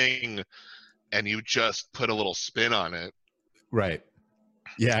actual thing, and you just put a little spin on it. Right.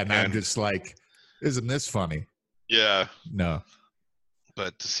 Yeah. And I'm And- just like, isn't this funny? Yeah, No.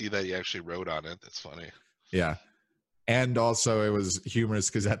 but to see that you actually wrote on it, that's funny. Yeah. And also it was humorous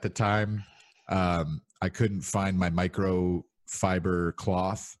because at the time I couldn't find my microfiber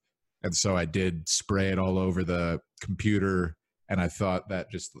cloth. And so I did spray it all over the computer. And I thought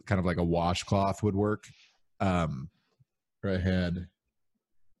that just kind of like a washcloth would work. Right ahead.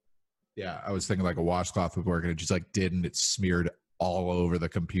 Yeah, I was thinking like a washcloth would work, and it just like didn't. It smeared all over the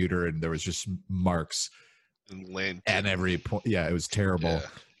computer, and there was just marks And Lane, at every point. Yeah, it was terrible. yeah.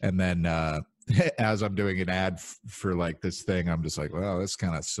 And then as I'm doing an ad for like this thing, I'm just like, well, this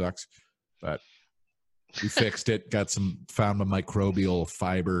kind of sucks. But we fixed it, found a microbial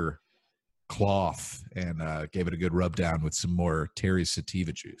fiber cloth, and gave it a good rub down with some more Terry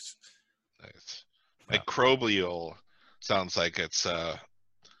sativa juice. Nice. Yeah. Microbial sounds like it's a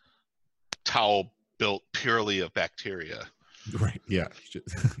towel built purely of bacteria. Right. Yeah.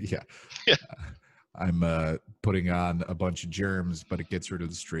 Yeah. Yeah. I'm putting on a bunch of germs, but it gets rid of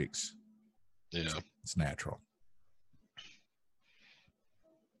the streaks. Yeah. It's natural.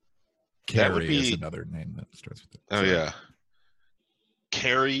 That would Carrie is be- another name that starts with it. Oh yeah.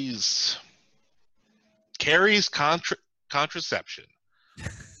 Carrie's contraception.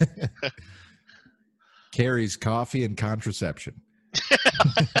 Carrie's coffee and contraception.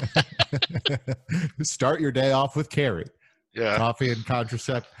 Start your day off with Carrie. Yeah. Coffee and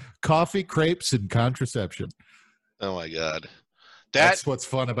contraception. Coffee, crepes, and contraception. Oh my god. That's what's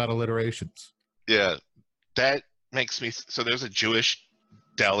fun about alliterations. Yeah. That makes me so there's a Jewish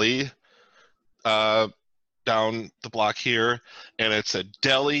deli down the block here, and it's a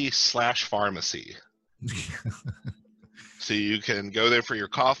deli / pharmacy. So you can go there for your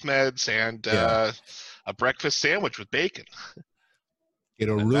cough meds and Yeah. a breakfast sandwich with bacon. Get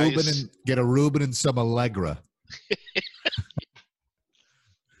a A Reuben nice- and some Allegra.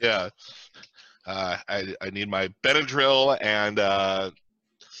 Yeah. I need my Benadryl and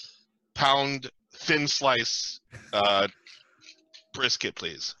pound thin slice brisket,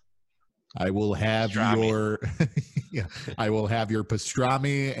 please. I will have Pastrami. your yeah. I will have your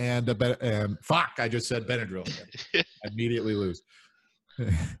pastrami and fuck. I just said Benadryl. I immediately lose.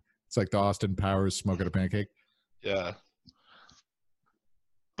 It's like the Austin Powers smoking a pancake. Yeah.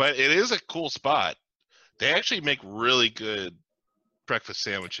 But it is a cool spot. They actually make really good breakfast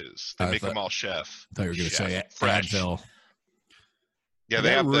sandwiches. They I make thought- them all chef. I thought you were going to Chef, say fresh. Advil. Yeah,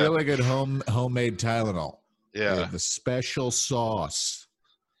 they have the really good homemade Tylenol. They yeah. have the special sauce.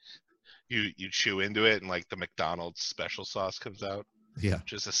 You chew into it and like the McDonald's special sauce comes out, Yeah,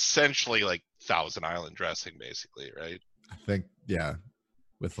 which is essentially like Thousand Island dressing, basically, right? I think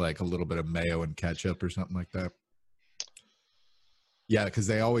with like a little bit of mayo and ketchup or something like that. Yeah, because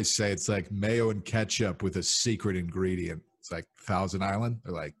they always say it's like mayo and ketchup with a secret ingredient. It's like Thousand Island.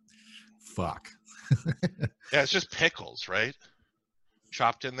 They're like, fuck. Yeah, it's just pickles, right?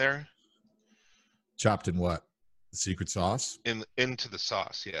 Chopped in there, Chopped in what? Secret sauce? into the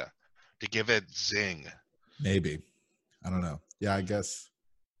sauce, yeah, to give it zing. Maybe. I don't know. Yeah, I guess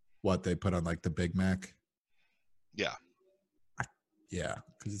what they put on like the Big Mac. Yeah. Yeah,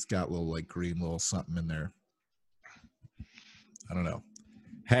 because it's got little like green little something in there. I don't know.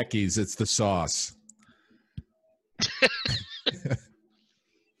 Heckies, it's the sauce.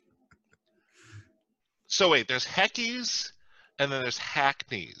 So wait, there's Heckies and then there's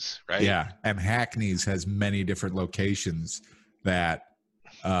Hackneys, right? Yeah, and Hackney's has many different locations that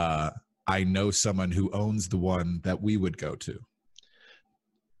I know someone who owns the one that we would go to.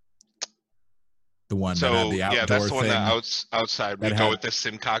 The one that had So the outdoor yeah, that's the one thing. that outside. We that go had- with the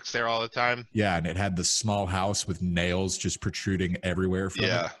Simcox there all the time. Yeah, and it had the small house with nails just protruding everywhere from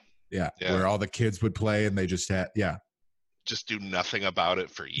Yeah, it. Yeah, Yeah. where all the kids would play and they just had, just do nothing about it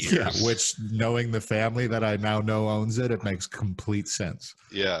for years. yeah, which knowing the family that I now know owns it, it makes complete sense.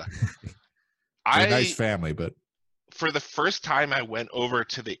 Yeah. They're a nice family, but For the first time I went over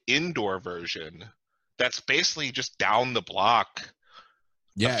to the indoor version, that's basically just down the block,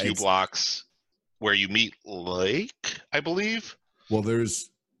 yeah, a few it's, blocks where you meet Lake, I believe. well,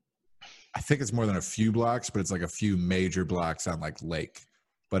 I think it's more than a few blocks, but it's like a few major blocks on like Lake.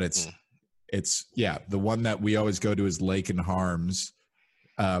 But it's the one that we always go to is Lake and Harms,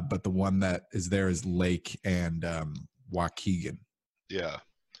 but the one that is there is Lake and Waukegan. Yeah.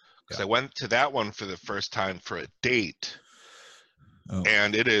 Because Yeah. I went to that one for the first time for a date, Oh,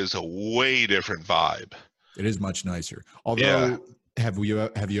 and it is a way different vibe. it is much nicer. Although, have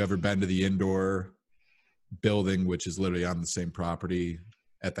you ever been to the indoor building, which is literally on the same property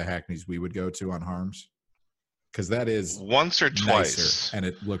at the Hackneys we would go to on Harms? Because that is Once or twice. nicer, and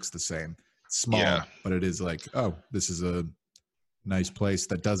it looks the same. It's small, Yeah. but it is like, oh, this is a nice place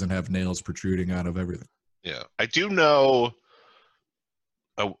that doesn't have nails protruding out of everything. Yeah. I do know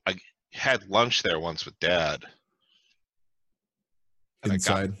I had lunch there once with Dad. And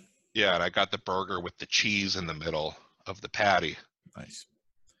Inside, and I got the burger with the cheese in the middle of the patty. nice.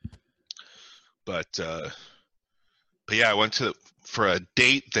 But yeah, I went for a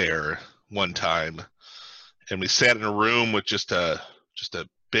date there one time, and we sat in a room with just a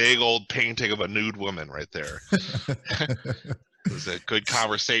big old painting of a nude woman right there. It was a good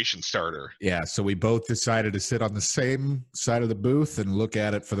conversation starter. Yeah, so we both decided to sit on the same side of the booth and look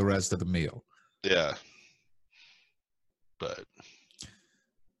at it for the rest of the meal. Yeah. But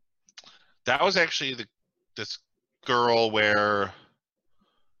that was actually this girl where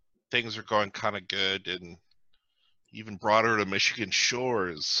things are going kind of good, and even brought her to Michigan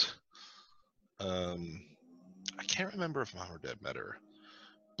Shores. I can't remember if Mom or Dad met her,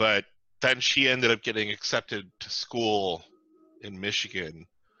 but then she ended up getting accepted to school in Michigan,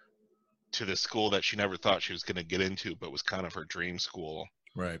 to the school that she never thought she was going to get into, but was kind of her dream school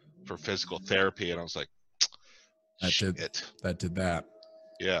Right. for physical therapy. And I was like, shit. That did that.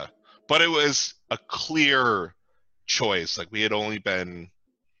 Yeah. But it was a clear choice. Like, we had only been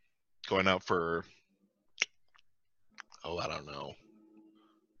going out for, I don't know,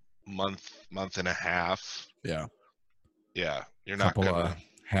 month and a half. Yeah. Yeah. You're not Couple gonna.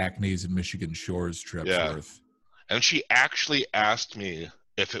 Hackneys and Michigan Shores trips Yeah. worth. And she actually asked me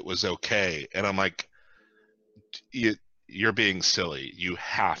if it was okay, and I'm like, "You're being silly. You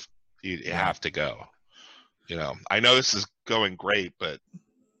have to go. You know, I know this is going great, but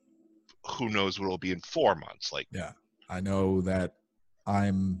who knows what it'll be in 4 months?" Like, Yeah. I know that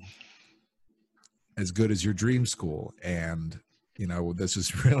I'm as good as your dream school, and this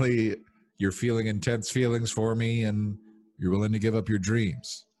is really, you're feeling intense feelings for me, and you're willing to give up your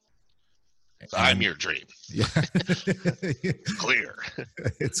dreams. I'm your dream. Yeah. It's clear.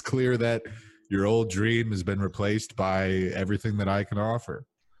 It's clear that your old dream has been replaced by everything that I can offer.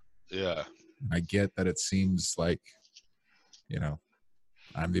 Yeah. I get that it seems like,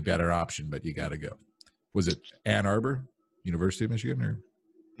 I'm the better option, but you got to go. Was it Ann Arbor, University of Michigan, or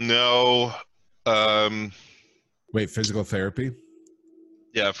No. wait, physical therapy?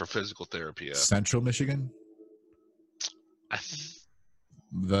 Yeah, for physical therapy. Yeah. Central Michigan?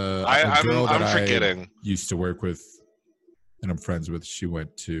 I'm I forgetting. used to work with, and I'm friends with, she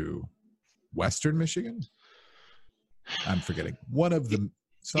went to Western Michigan. I'm forgetting one of them.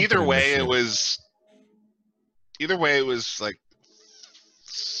 Either way, it was like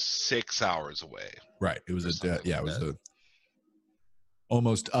 6 hours away. right. It was or something it like was that. the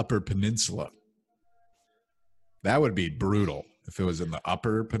almost Upper Peninsula. That would be brutal if it was in the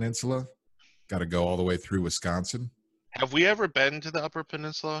Upper Peninsula. Got to go all the way through Wisconsin. Have we ever been to the Upper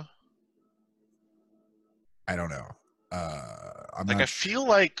Peninsula? I don't know. I'm Like, not I feel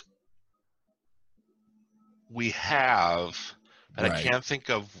like we have, but I Right. can't think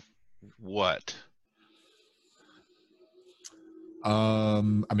of what. I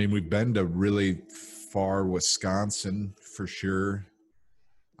mean, we've been to really far Wisconsin for sure.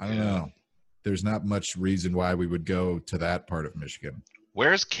 I don't Yeah. know. There's not much reason why we would go to that part of Michigan.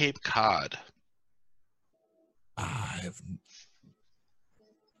 Where's Cape Cod? I'm I'm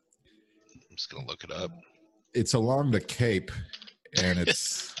just gonna look it up. It's along the Cape, and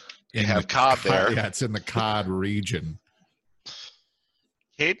it's You have cod there. Yeah, it's in the Cod region.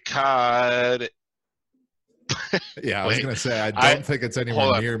 Cape Cod. Yeah, I was Wait, gonna say I don't think it's hold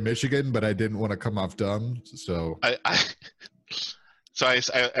anywhere on. near Michigan, but I didn't want to come off dumb, so I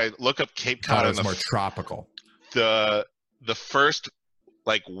look up Cape thought Cod, it and was more tropical. the first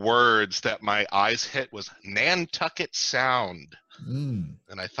like words that my eyes hit was Nantucket Sound, Mm.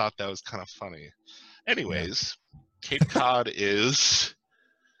 and I thought that was kind of funny. Anyways, Cape Cod is.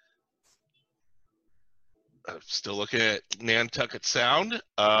 I'm still looking at Nantucket Sound,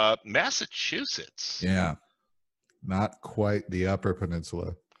 Massachusetts. Yeah, not quite the Upper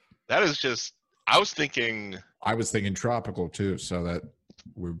Peninsula. That is just. I was thinking. I was thinking tropical too, so that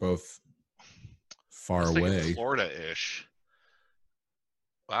we're both I far was thinking away. Florida-ish.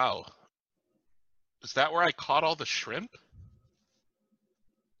 Wow. Is that where I caught all the shrimp?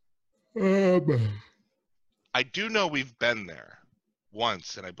 I do know we've been there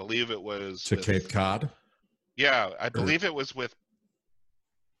once, and I believe it was To with- Cape Cod. Yeah, I believe it was with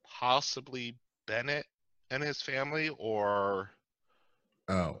possibly Bennett and his family, or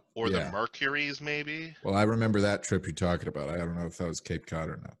Oh, the yeah. Mercuries, maybe. Well, I remember that trip you're talking about. I don't know if that was Cape Cod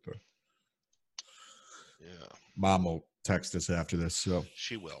or not, but Yeah, Mom will text us after this, so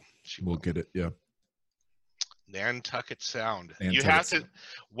she will. She we'll will. get it. Yeah. Nantucket Sound. You Nantucket have to. Sound.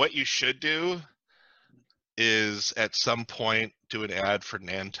 What you should do is at some point do an ad for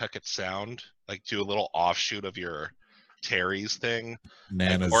Nantucket Sound, like do a little offshoot of your Terry's thing.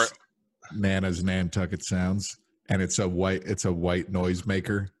 Nana's or- Nana's Nantucket Sounds, and it's a white noise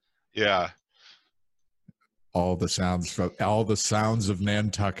maker. Yeah, All the sounds of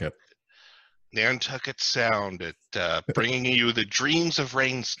Nantucket. Nantucket Sound at bringing you the dreams of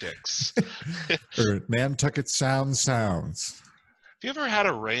rain sticks. Or Nantucket sounds. Have you ever had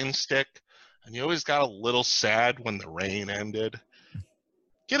a rain stick and you always got a little sad when the rain ended?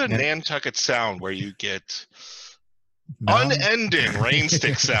 Get a Yeah. Nantucket Sound where you get Non- unending rain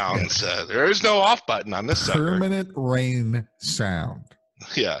stick sounds. There is no off button on this sucker. Permanent rain sound.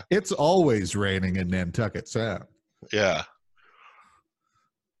 Yeah, It's always raining in Nantucket Sound. yeah.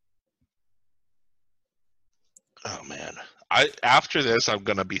 Oh man, after this I'm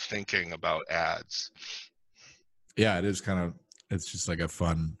gonna be thinking about ads. Yeah, it is it's just like a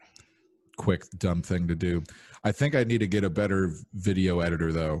fun, quick, dumb thing to do. I think I need to get a better video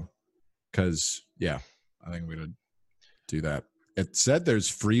editor though, because I think I'm gonna do that. It said there's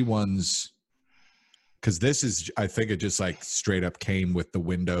free ones, because I think it just like straight up came with the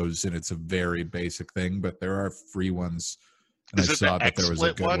Windows, and it's a very basic thing, but there are free ones, and Is I it the saw that there was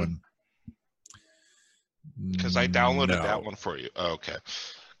a XSplit good one. Because I downloaded No. that one for you. Oh, okay.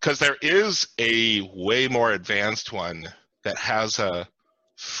 Because there is a way more advanced one that has a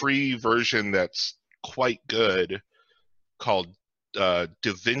free version that's quite good called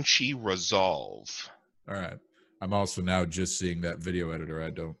DaVinci Resolve. All right. I'm also now just seeing that video editor. I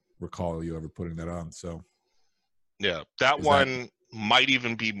don't recall you ever putting that on. So Yeah, that Is one might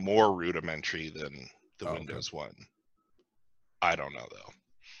even be more rudimentary than the Oh, okay. Windows one. I don't know though. I'm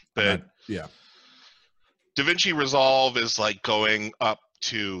But not- yeah. DaVinci Resolve is like going up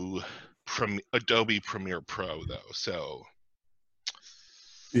to Adobe Premiere Pro though, so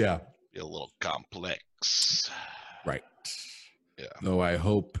Yeah. be a little complex. Right. Yeah. Though I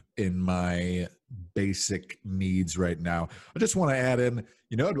hope in my basic needs right now, I just want to add in,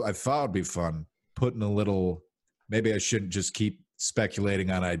 what I thought would be fun, putting a little, maybe I shouldn't just keep speculating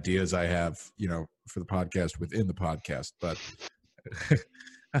on ideas I have, for the podcast within the podcast, but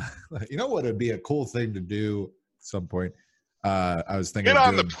you know what would be a cool thing to do at some point? I was thinking Get of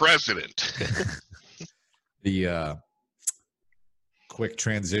on the doing president. the quick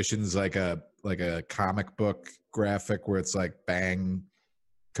transitions, like a comic book graphic where it's like bang,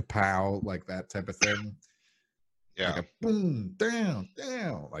 kapow, like that type of thing. Yeah. Like a boom, down,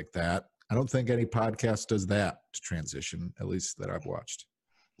 like that. I don't think any podcast does that to transition, at least that I've watched.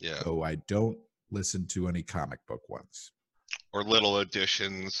 Yeah. So I don't listen to any comic book ones. Or little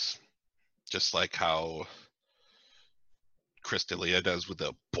additions, just like how Chris D'Elia does with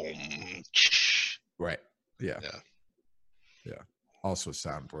the boom. Right. Yeah. Yeah. Yeah. Also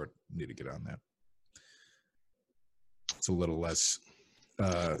soundboard. Need to get on that. It's a little less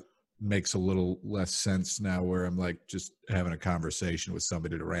makes a little less sense now, where I'm like just having a conversation with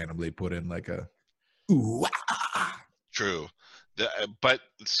somebody to randomly put in like a ooh ah. True. But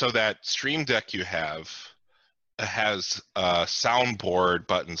so that Stream Deck you have has soundboard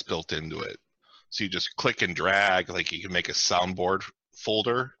buttons built into it. So you just click and drag, like you can make a soundboard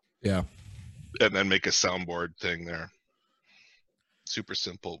folder. Yeah. And then make a soundboard thing there. Super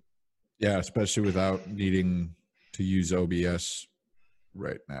simple. Yeah, especially without needing to use OBS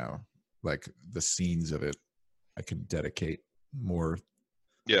right now. Like the scenes of it, I can dedicate more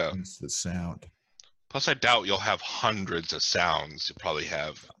Yeah. things to the sound. Plus, I doubt you'll have hundreds of sounds. You'll probably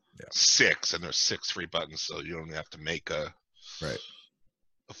have 6, and there's 6 free buttons, so you don't have to make a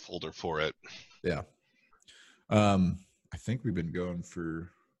folder for it. Yeah. I think we've been going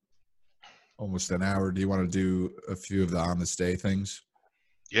for almost an hour. Do you want to do a few of the on this day things?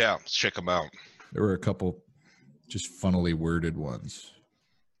 Yeah, let's check them out. There were a couple just funnily worded ones.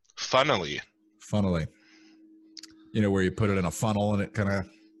 Funnily. You know, where you put it in a funnel and it kind of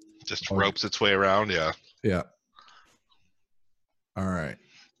just ropes its way around. Yeah. All right.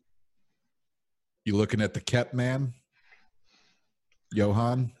 You looking at the Kep man?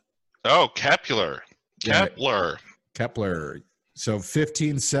 Johann? Oh, Kepler. Yeah. Kepler. So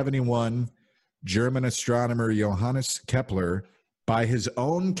 1571, German astronomer Johannes Kepler, by his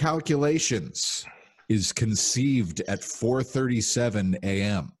own calculations, is conceived at 4:37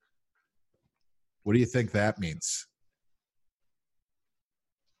 a.m. What do you think that means?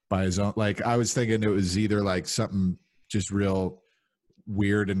 By his own, like, I was thinking it was either like something just real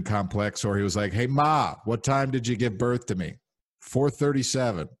weird and complex, or he was like, "Hey Ma, what time did you give birth to me?"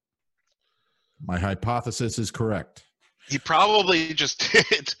 4:37. My hypothesis is correct. He probably just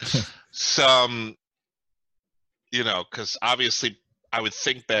did some, because obviously I would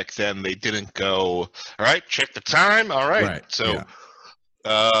think back then they didn't go, all right, check the time. All right. So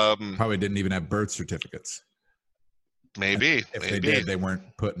probably didn't even have birth certificates. Maybe. They did, they weren't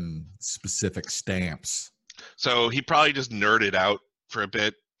putting specific stamps. So he probably just nerded out for a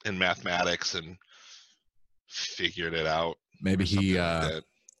bit in mathematics and figured it out. Maybe he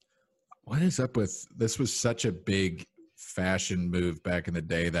what is up with this? Was such a big fashion move back in the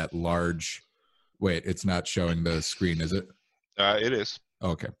day, that large it's not showing the screen, is it? It is.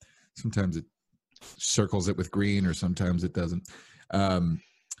 Okay. Sometimes it circles it with green, or sometimes it doesn't.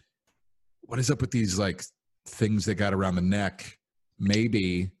 What is up with these like things that got around the neck?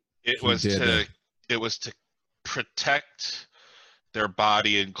 Maybe it was to protect their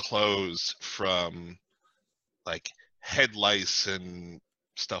body and clothes from like head lice and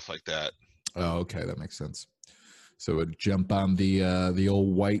stuff like that. Oh, okay, that makes sense. So it would jump on the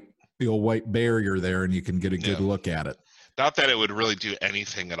old white barrier there, and you can get a good look at it. Not that it would really do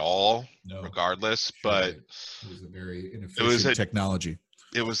anything at all, regardless, but it was a very inefficient technology.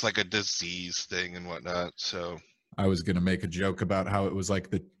 It was like a disease thing and whatnot. So I was going to make a joke about how it was like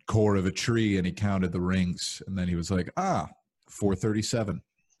the core of a tree, and he counted the rings, and then he was like, 437.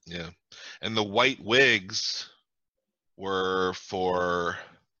 Yeah. And the white wigs were for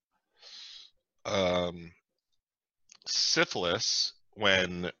syphilis,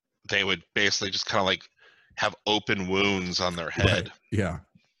 when they would basically just kind of like have open wounds on their head. Right. Yeah.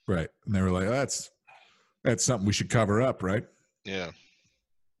 Right. And they were like, that's something we should cover up, right? Yeah.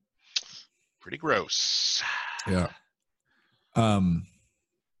 Pretty gross. Yeah.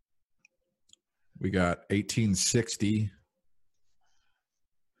 We got 1860.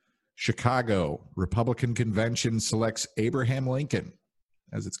 Chicago Republican Convention selects Abraham Lincoln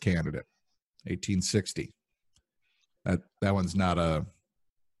as its candidate. 1860. That one's not a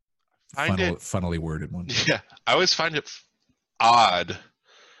funnily worded one. Yeah, I always find it odd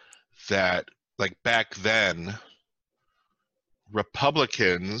that, like, back then,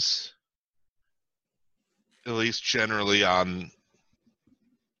 Republicans, at least generally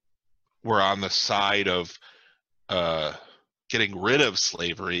were on the side of getting rid of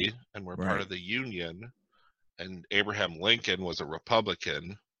slavery, and were part of the Union, and Abraham Lincoln was a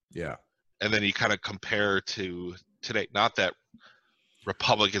Republican. Yeah. And then you kind of compare to today, not that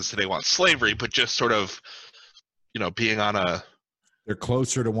Republicans today want slavery, but just sort of, being on a... They're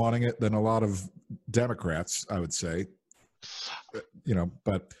closer to wanting it than a lot of Democrats, I would say. But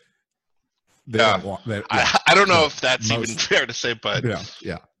they don't want that. Yeah. I don't know if that's even fair to say, but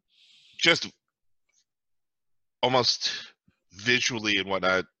yeah. Just almost visually and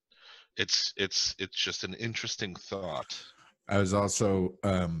whatnot, it's just an interesting thought. I was also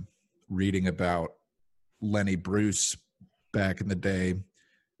reading about Lenny Bruce back in the day,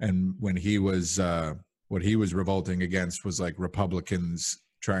 and when he was what he was revolting against was like Republicans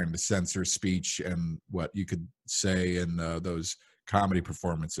trying to censor speech and what you could say in those comedy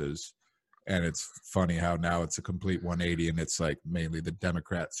performances. And it's funny how now it's a complete 180, and it's like mainly the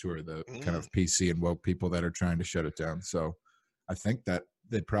Democrats who are the kind of PC and woke people that are trying to shut it down. So I think that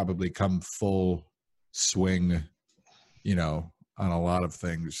they probably come full swing, you know, on a lot of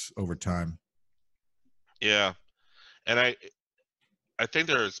things over time. Yeah. And I think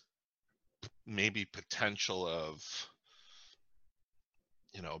there's maybe potential of,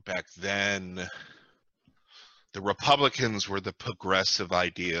 you know, back then the Republicans were the progressive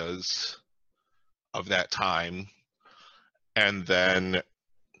ideas of that time, and then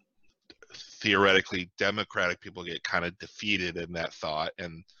theoretically Democratic people get kind of defeated in that thought,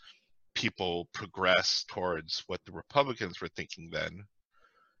 and people progress towards what the Republicans were thinking then,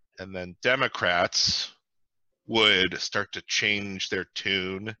 and then Democrats would start to change their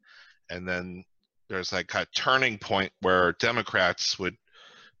tune, and then there's like a turning point where Democrats would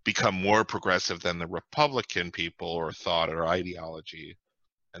become more progressive than the Republican people or thought or ideology,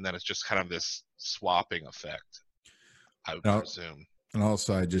 and then it's just kind of this swapping effect, I would presume. And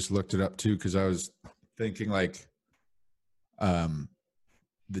also, I just looked it up too because I was thinking like,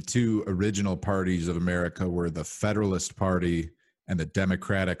 the two original parties of America were the Federalist Party and the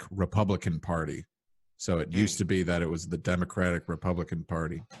Democratic Republican Party. So it used to be that it was the Democratic Republican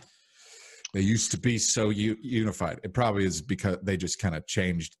Party. They used to be so unified. It probably is because they just kind of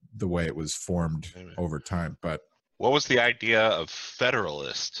changed the way it was formed over time. But what was the idea of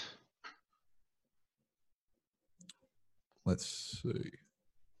Federalist? Let's see.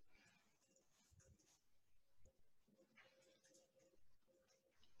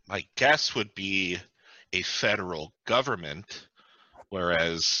 My guess would be a federal government,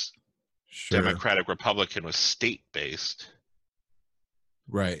 whereas Democratic Republican was state-based.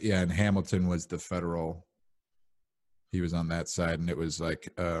 Right, yeah, and Hamilton was the federal. He was on that side, and it was like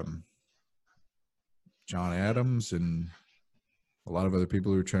John Adams and a lot of other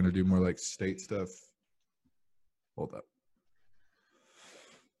people who were trying to do more like state stuff. Hold up.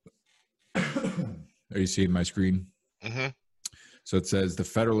 Are you seeing my screen? Mm-hmm. So it says the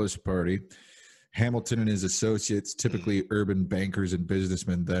Federalist Party. Hamilton and his associates, typically urban bankers and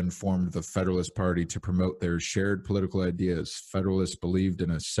businessmen, then formed the Federalist Party to promote their shared political ideas. Federalists believed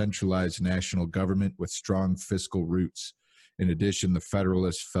in a centralized national government with strong fiscal roots. In addition, the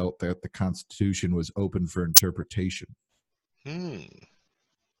Federalists felt that the Constitution was open for interpretation. And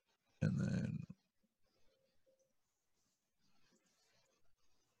then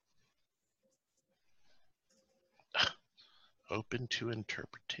open to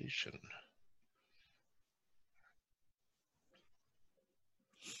interpretation.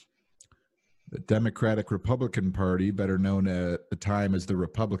 The Democratic Republican Party, better known at the time as the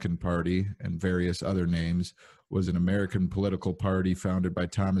Republican Party and various other names, was an American political party founded by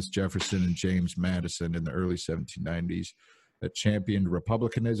Thomas Jefferson and James Madison in the early 1790s that championed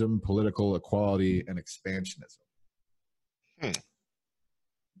republicanism, political equality, and expansionism.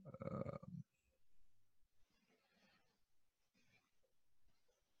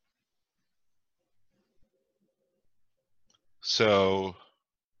 So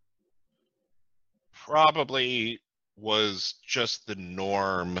probably was just the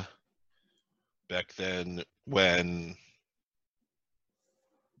norm back then when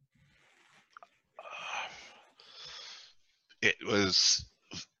it was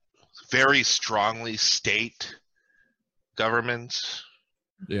very strongly state governments.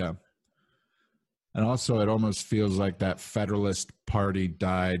 Yeah. And also it almost feels like that Federalist Party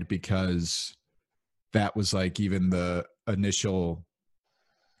died because that was like even the initial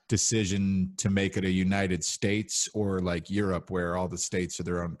decision to make it a United States or like Europe where all the states are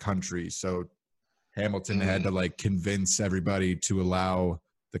their own country. So Hamilton had to like convince everybody to allow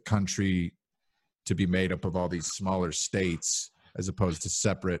the country to be made up of all these smaller states as opposed to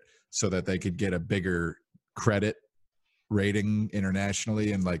separate so that they could get a bigger credit rating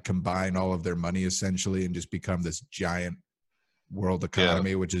internationally and like combine all of their money essentially and just become this giant world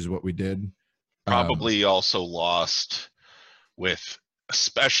economy, which is what we did. Probably also lost with,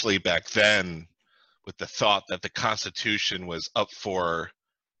 especially back then, with the thought that the Constitution was up for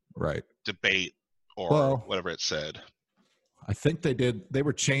debate or whatever it said. I think they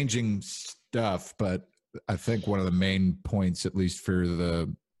were changing stuff, but I think one of the main points, at least for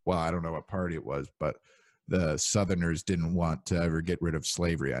I don't know what party it was, but the Southerners didn't want to ever get rid of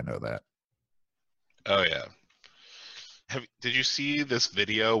slavery. I know that. Oh yeah. Did you see this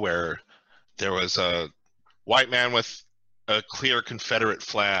video where there was a white man with a clear Confederate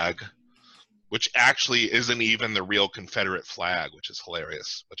flag, which actually isn't even the real Confederate flag, which is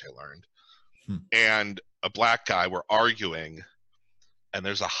hilarious, which I learned. And a black guy were arguing, and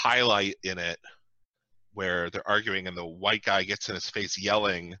there's a highlight in it where they're arguing and the white guy gets in his face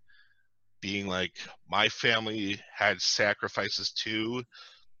yelling, being like, my family had sacrifices too.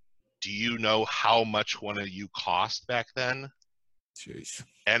 Do you know how much one of you cost back then? Jeez.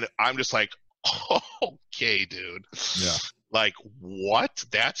 And I'm just like, okay, dude. Yeah. Like, what?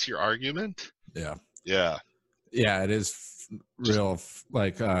 That's your argument? Yeah. Yeah. Yeah, it is real.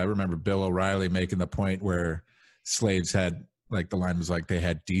 Like, I remember Bill O'Reilly making the point where slaves had, like, the line was like, they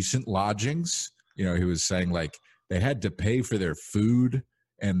had decent lodgings. You know, he was saying, like, they had to pay for their food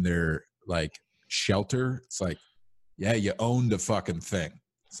and their, like, shelter. It's like, yeah, you owned a fucking thing.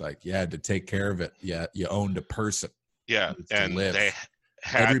 It's like, you had to take care of it. Yeah, you owned a person. Yeah. And live. they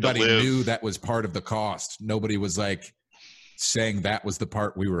had Everybody to live. knew that was part of the cost. Nobody was like saying that was the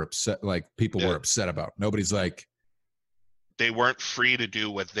part we were upset, like people were upset about. Nobody's like, they weren't free to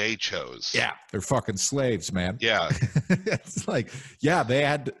do what they chose. yeah, they're fucking slaves, man. Yeah. It's like, yeah,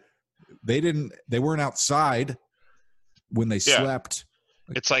 they weren't outside when they slept.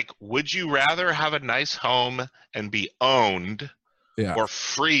 It's like, would you rather have a nice home and be owned, or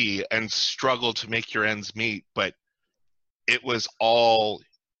free and struggle to make your ends meet, but it was all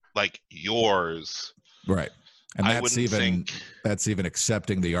like yours? Right. And that's even think... that's even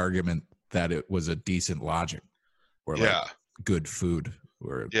accepting the argument that it was a decent lodging, or like good food,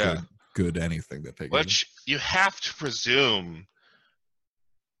 or good anything that they gave. Which you have to presume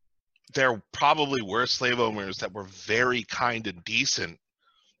there probably were slave owners that were very kind and decent,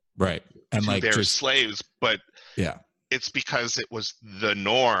 right, and to like their just slaves, but it's because it was the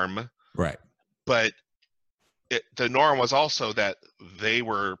norm, right? But the norm was also that they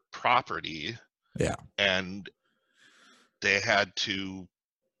were property, and they had to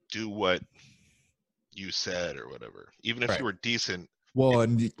do what you said or whatever, even if you were decent. Well,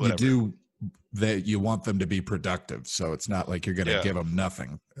 and you do that. You want them to be productive, so it's not like you're going to give them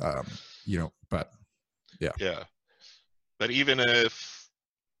nothing, you know. But yeah. But even if,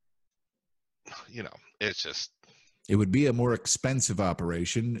 you know, it's just, it would be a more expensive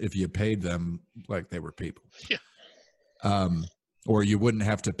operation if you paid them like they were people. Yeah. Or you wouldn't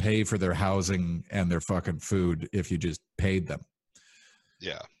have to pay for their housing and their fucking food if you just paid them.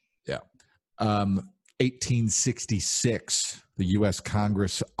 Yeah. 1866, the U.S.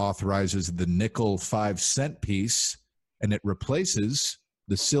 Congress authorizes the nickel 5-cent piece, and it replaces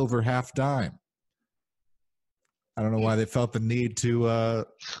the silver half dime. I don't know why they felt the need to.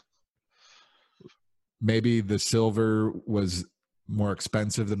 Maybe the silver was more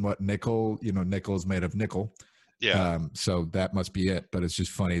expensive than what nickel. You know, nickel is made of nickel. Yeah. So that must be it. But it's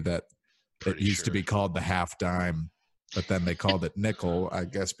just funny that it used to be called the half dime, but then they called it nickel, I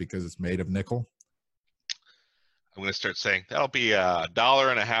guess, because it's made of nickel. I'm going to start saying that'll be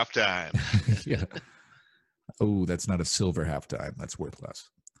 $1 and a half dime. Yeah. Oh, that's not a silver half dime. That's worth less.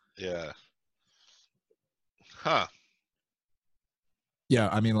 Yeah. Huh. Yeah,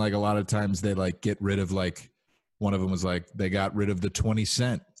 I mean, like a lot of times they like get rid of, like, one of them was like they got rid of the 20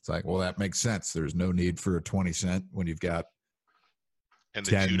 cent. It's like, well, that makes sense. There's no need for a 20 cent when you've got and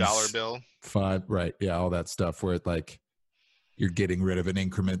the tens, $2 bill, $5, right? Yeah, all that stuff where it like you're getting rid of an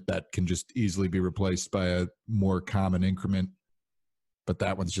increment that can just easily be replaced by a more common increment. But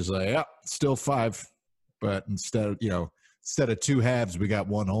that one's just like, yeah, still 5, but instead of 2 halves, we got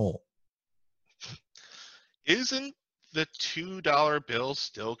 1 whole. Isn't the $2 bill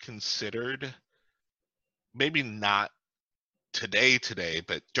still considered, maybe not today,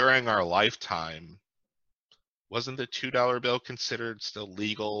 but during our lifetime, wasn't the $2 bill considered still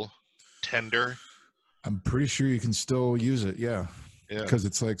legal tender? I'm pretty sure you can still use it. Yeah. Because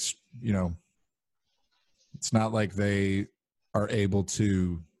it's like, you know, it's not like they are able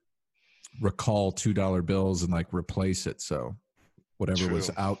to recall $2 bills and like replace it. So whatever was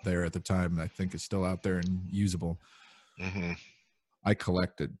out there at the time, I think is still out there and usable. Mm-hmm. I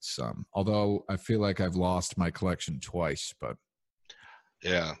collected some, although I feel like I've lost my collection twice, but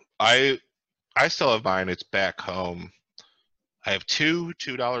yeah, I still have mine. It's back home. I have 2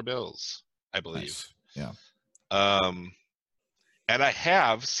 $2 bills, I believe. Nice. Yeah. And I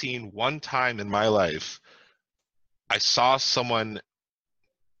have seen one time in my life, I saw someone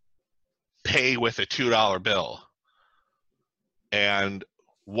pay with a $2 bill. And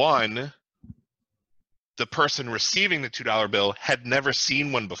the person receiving the $2 bill had never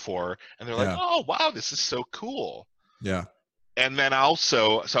seen one before. And they're like, oh, wow, this is so cool. Yeah. And then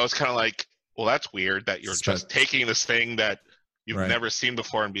also, so I was kind of like, well, that's weird that you're just taking this thing that you've never seen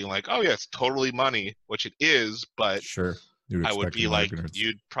before and being like, oh, yeah, it's totally money, which it is. But sure, I would be like,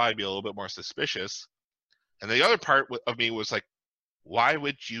 you'd probably be a little bit more suspicious. And the other part of me was like, why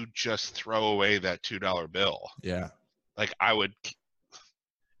would you just throw away that $2 bill? Yeah. Like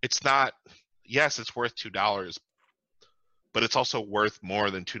it's not, yes, it's worth $2, but it's also worth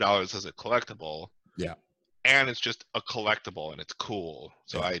more than $2 as a collectible. Yeah. And it's just a collectible and it's cool.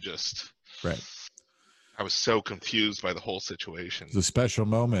 So Yeah. I was so confused by the whole situation. It's a special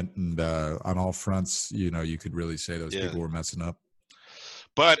moment, and on all fronts, you know, you could really say those Yeah. people were messing up.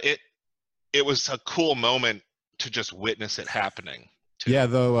 But it was a cool moment to just witness it happening. Too. Yeah,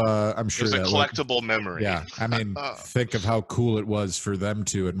 though I'm It sure was a that collectible memory. Yeah, I mean, think of how cool it was for them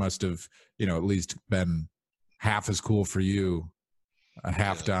too. It must have, you know, at least been half as cool for you, a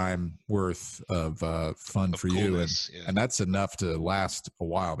half dime worth of fun for coolness, you, and that's enough to last a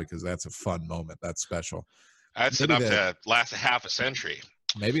while because that's a fun moment. That's special. That's Maybe enough to last a half a century.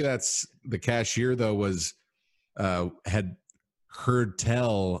 Maybe that's the cashier though was had heard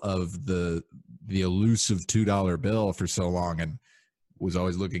tell of the elusive $2 bill for so long and was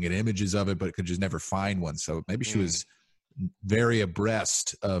always looking at images of it, but could just never find one. So maybe she was very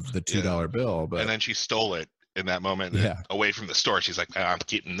abreast of the $2 bill, but and then she stole it in that moment away from the store. She's like, I'm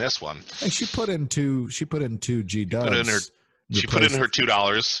keeping this one. And she put in two G dubs. She put in her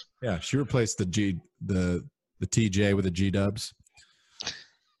 $2. Yeah, she replaced the TJ with the G dubs.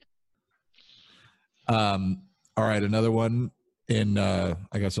 All right, another one in I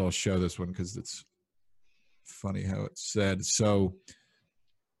guess I'll show this one because it's funny how it's said. So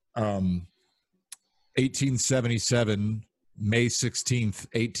 1877, May 16th,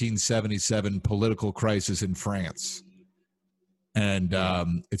 1877, political crisis in France. And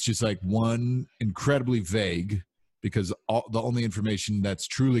it's just like one incredibly vague, because the only information that's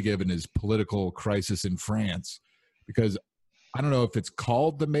truly given is political crisis in France. Because I don't know if it's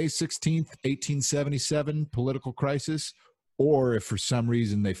called the May 16th, 1877 political crisis, or if for some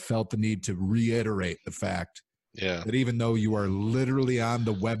reason they felt the need to reiterate the fact that even though you are literally on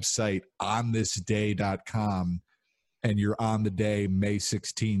the website onthisday.com and you're on the day May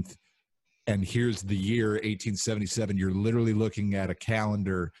 16th, and here's the year 1877, you're literally looking at a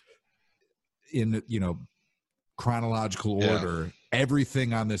calendar in, you know, chronological order.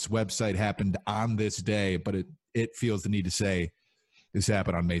 Everything on this website happened on this day, but it feels the need to say this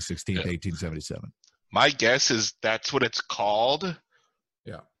happened on May 16th, 1877. My guess is that's what it's called.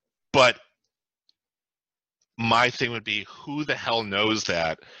 Yeah. But my thing would be, who the hell knows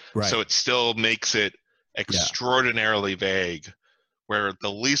that? Right. So it still makes it extraordinarily vague, where the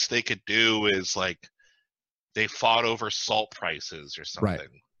least they could do is like they fought over salt prices or something. Right.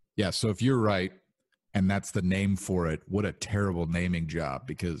 Yeah. So if you're right, and that's the name for it, what a terrible naming job,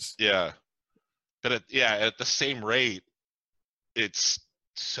 because but at the same rate, it's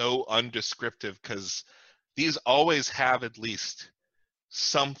so undescriptive because these always have at least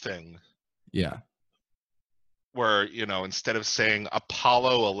something where, you know, instead of saying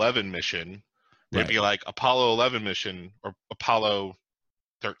Apollo 11 mission, they'd be like Apollo 11 mission or Apollo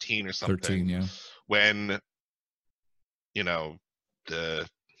 13 or something. 13, when, you know, the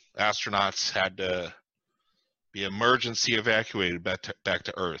astronauts had to be emergency evacuated back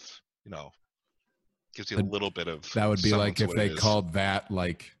to Earth. You know, gives you a little bit of that would be like if they called that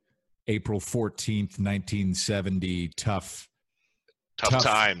like April 14th, 1970 tough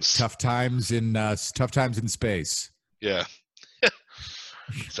times in space. Yeah.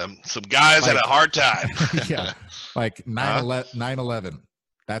 some guys had a hard time. Like 9/11.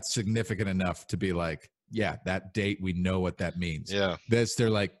 That's significant enough to be like, that date, we know what that means. They're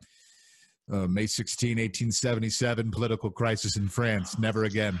like May 16, 1877, political crisis in France. Never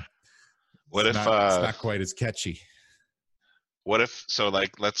again. It's not quite as catchy. What if, so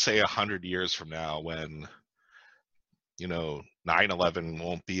like, let's say 100 years from now, when, you know, 9/11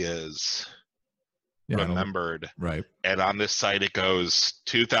 won't be as remembered, right? And on this site it goes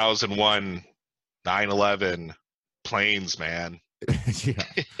 2001, 9/11, planes, man.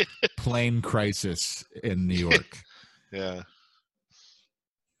 Plane crisis in New York. So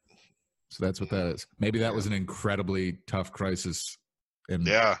that's what that is. Maybe that was an incredibly tough crisis in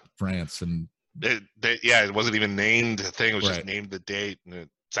France, and it wasn't even named the thing. It was just named the date, and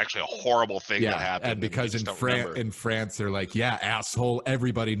it's actually a horrible thing that happened. And because in France, they're like, asshole,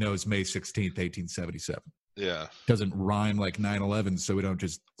 everybody knows May 16th, 1877. Doesn't rhyme like 9/11, so we don't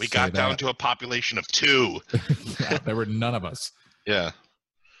just. We got down to a population of 2. There were none of us. Yeah.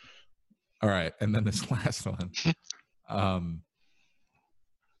 All right, and then this last one.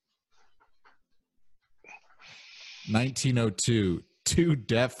 1902, two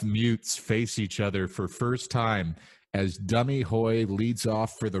deaf mutes face each other for first time as Dummy Hoy leads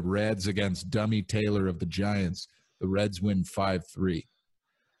off for the Reds against Dummy Taylor of the Giants. The Reds win 5-3.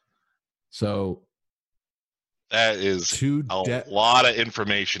 So that is a lot of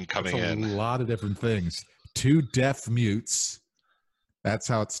information coming in. A lot of different things. Two deaf mutes. That's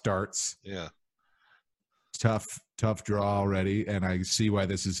how it starts. Yeah. tough draw already, and I see why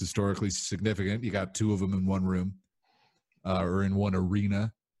this is historically significant. You got two of them in one room, or in one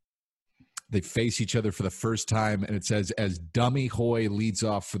arena. They face each other for the first time, and it says as Dummy Hoy leads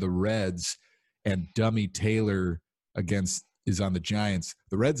off for the Reds, and Dummy Taylor is on the Giants.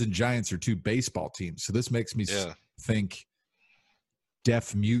 The Reds and Giants are two baseball teams, so this makes me think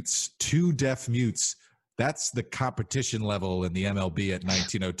deaf mutes, two deaf mutes. That's the competition level in the MLB at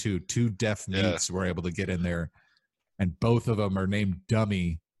 1902. Two deaf mutes were able to get in there, and both of them are named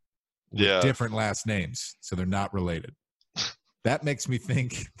Dummy with different last names, so they're not related. That makes me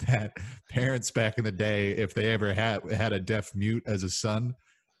think that parents back in the day, if they ever had a deaf mute as a son,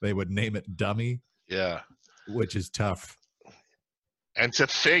 they would name it Dummy. Yeah. Which is tough. And to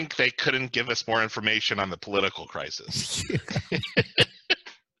think they couldn't give us more information on the political crisis.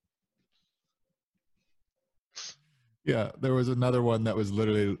 Yeah, there was another one that was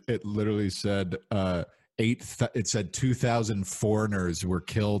literally said it said 2,000 foreigners were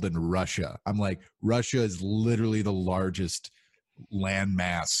killed in Russia. I'm like, Russia is literally the largest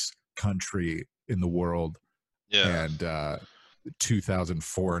landmass country in the world. Yeah. And 2,000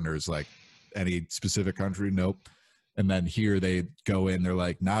 foreigners, like any specific country? Nope. And then here they go in, they're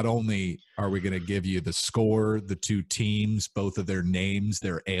like, not only are we going to give you the score, the two teams, both of their names,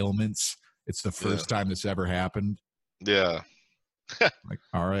 their ailments. It's the first time this ever happened. Yeah. Like,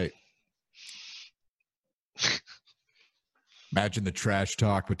 all right. Imagine the trash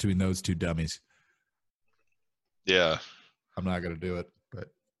talk between those two dummies. Yeah. I'm not going to do it, but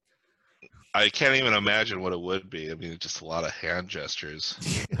I can't even imagine what it would be. I mean, just a lot of hand gestures.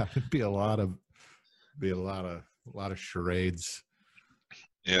 Yeah, it'd be a lot of charades.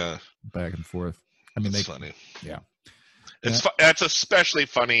 Yeah. Back and forth. I mean, it's funny. Yeah. That's especially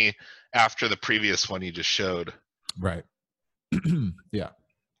funny after the previous one you just showed. Right. Yeah.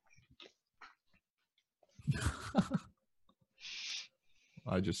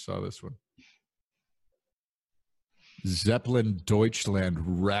 I just saw this one. Zeppelin Deutschland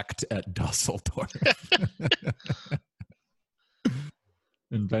wrecked at Dusseldorf.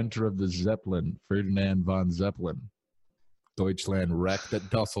 Inventor of the Zeppelin, Ferdinand von Zeppelin. Deutschland wrecked at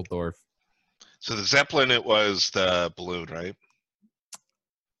Dusseldorf. So the Zeppelin, it was the balloon, right?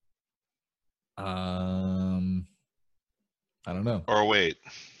 I don't know. Or wait.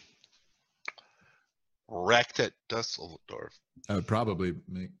 Wrecked at Dusseldorf. I would probably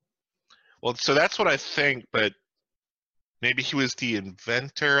make. Well, so that's what I think, but maybe he was the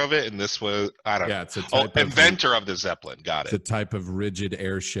inventor of it, and this was, I don't know. Yeah, it's a type inventor of the Zeppelin. Got it. It's a type of rigid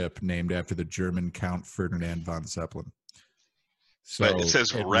airship named after the German Count Ferdinand von Zeppelin. So but it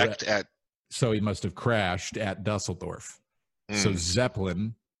says wrecked at. So he must have crashed at Dusseldorf. So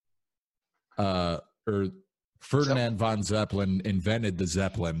Zeppelin, or Ferdinand von Zeppelin invented the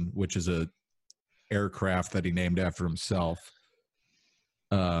Zeppelin, which is a aircraft that he named after himself.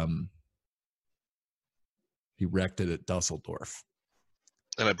 He wrecked it at Dusseldorf.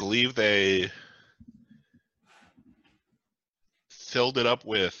 And I believe they filled it up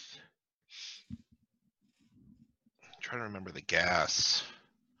with, I'm trying to remember the gas.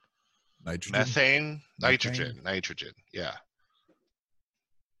 Nitrogen? Methane? Nitrogen. Yeah.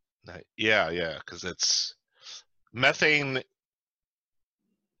 Yeah, because it's methane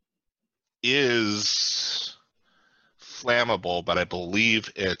is flammable, but I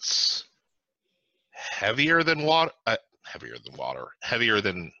believe it's heavier than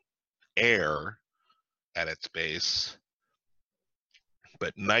air at its base.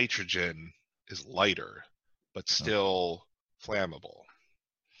 But nitrogen is lighter, but still flammable.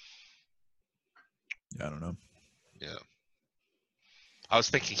 Yeah, I don't know. Yeah. I was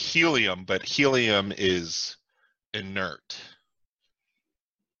thinking helium, but helium is inert.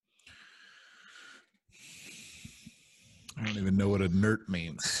 I don't even know what inert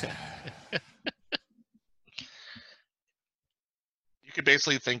means. You could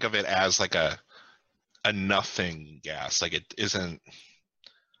basically think of it as like a nothing gas. Like it isn't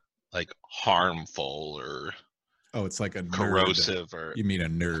like harmful or it's like a corrosive nerd. or You mean a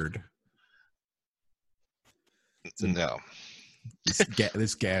nerd? No.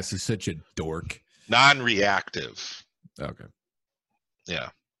 This gas is such a dork. Non-reactive. Okay. Yeah.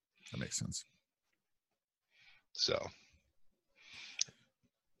 That makes sense. So.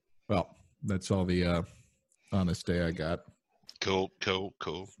 Well, that's all the honest day I got. Cool. Do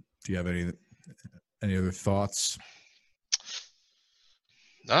you have any other thoughts?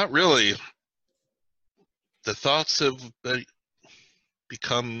 Not really. The thoughts have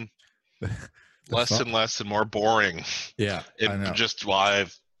become less and less and more boring. Yeah, I know. Just why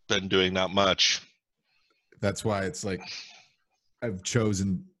I've been doing not much. That's why it's like I've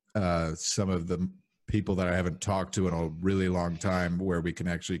chosen some of the people that I haven't talked to in a really long time where we can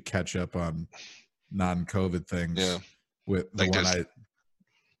actually catch up on non-COVID things. Yeah. With the Like one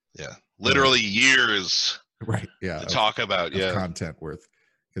literally years right. Yeah. to talk about. Of content worth.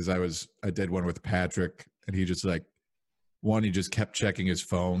 Because I did one with Patrick, and he just like, he just kept checking his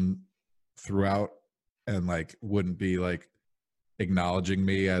phone throughout and like wouldn't be like acknowledging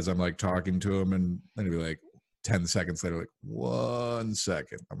me as I'm like talking to him, and then he'd be like 10 seconds later, like 1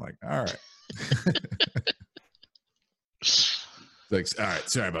 second. I'm like, all right. Like, all right,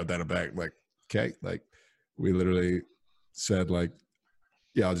 sorry about that. I'm back. Like, okay. Like, we literally said like,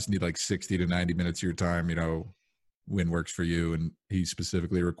 yeah, I'll just need like 60 to 90 minutes of your time, you know, when works for you. And he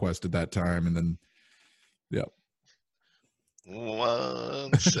specifically requested that time. And then, yeah.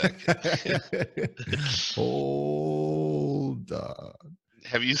 1 second. Hold on.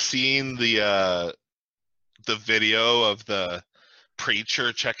 Have you seen the video of the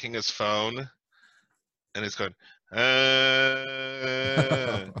preacher checking his phone, and he's going,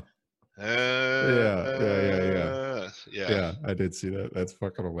 Yeah, I did see that. That's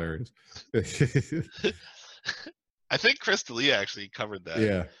fucking hilarious. I think Chris D'Elia actually covered that.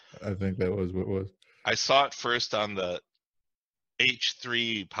 Yeah, I think that was what it was. I saw it first on the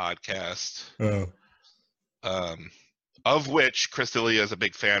H3 podcast, of which Chris D'Elia is a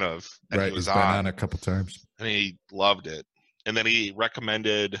big fan of, and right, he was he's been on a couple times, and he loved it. And then he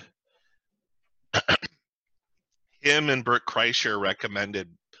recommended him and Bert Kreischer recommended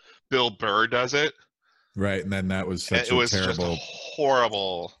Bill Burr does it. Right, and then that was such it was terrible, just a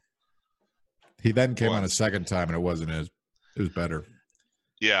horrible. He then came on a second time, and it wasn't as. It was better.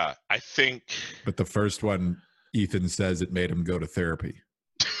 Yeah, I think. But the first one, Ethan says it made him go to therapy.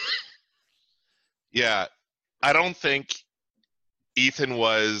 Yeah, I don't think Ethan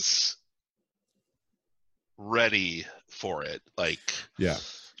was ready for it. Like, yeah,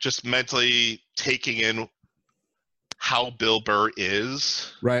 just mentally taking in how Bill Burr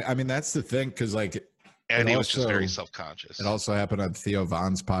is. Right. I mean, that's the thing, because like, and he was just very self-conscious. It also happened on Theo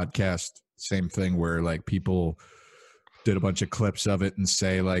Von's podcast. Same thing, where like people did a bunch of clips of it and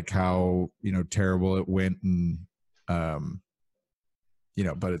say like how, you know, terrible it went, and you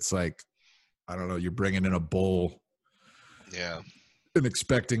know, but it's like, I don't know, you're bringing in a bull, yeah, and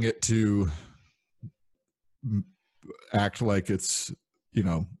expecting it to act like it's, you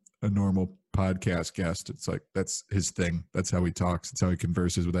know, a normal podcast guest. It's like, that's his thing. That's how he talks. That's how he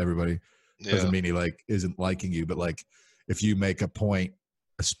converses with everybody. Yeah. Doesn't mean he like isn't liking you, but like if you make a point,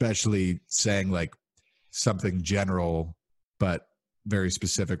 especially saying like something general but very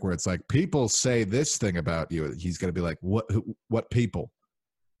specific, where it's like, people say this thing about you, he's going to be like, what people?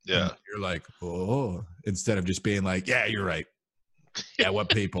 Yeah. And you're like, oh, instead of just being like, yeah, you're right. Yeah, what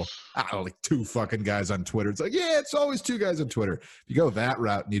people? I don't know, like 2 fucking guys on Twitter. It's like, yeah, it's always 2 guys on Twitter. If you go that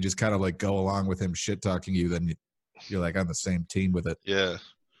route and you just kind of like go along with him shit talking you, then you're like on the same team with it. Yeah.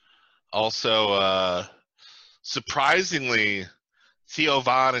 Also, surprisingly, Theo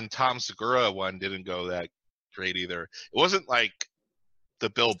Von and Tom Segura one didn't go that great either. It wasn't like the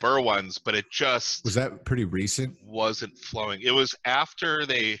Bill Burr ones, but it just was that pretty recent. Wasn't flowing. It was after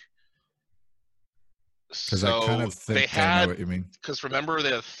they. Because I kind of think I know what you mean. Because remember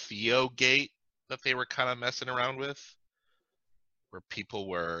the Theo Gate that they were kind of messing around with, where people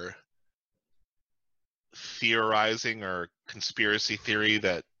were theorizing or conspiracy theory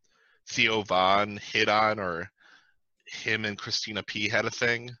that Theo Von hit on, or him and Christina P had a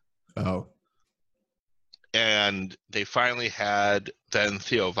thing. Oh. And they finally had then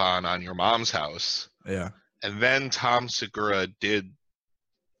Theo Von on Your Mom's House. Yeah. And then Tom Segura did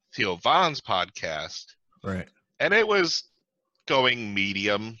Theo Von's podcast. Right. And it was going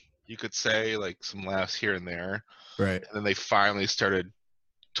medium, you could say, like some laughs here and there. Right. And then they finally started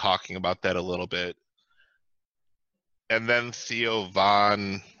talking about that a little bit. And then Theo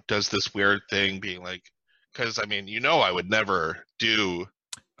Von does this weird thing being like, because, I mean, you know, I would never do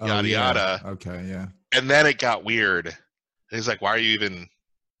yada yada. Okay, yeah. And then it got weird. And he's like, why are you even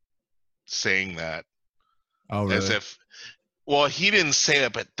saying that? Oh, really? As if, well, he didn't say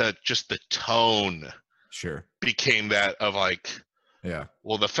that, but just the tone sure became that of like, yeah.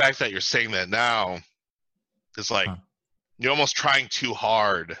 Well, the fact that you're saying that now is like, you're almost trying too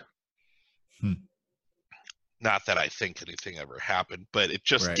hard. Not that I think anything ever happened, but it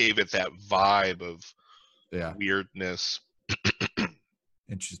just gave it that vibe of weirdness.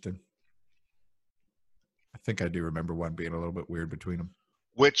 Interesting. I think I do remember one being a little bit weird between them.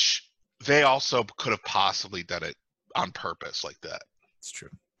 Which they also could have possibly done it on purpose like that. It's true.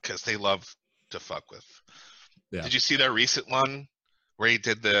 Because they love to fuck with. Yeah. Did you see that recent one where he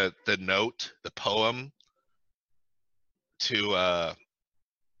did the note, the poem to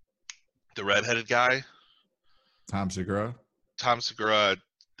the redheaded guy, Tom Segura. Tom Segura,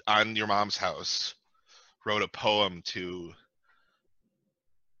 on Your Mom's House, wrote a poem to,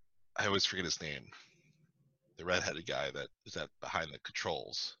 I always forget his name, the redheaded guy that is behind the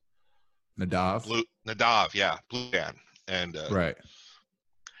controls. Nadav. Nadav, yeah, Blue Man. And Right.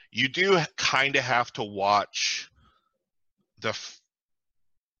 you do kind of have to watch the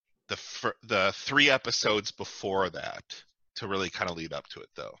 3 episodes before that to really kind of lead up to it,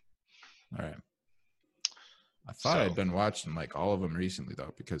 though. All right. I thought I'd been watching like all of them recently,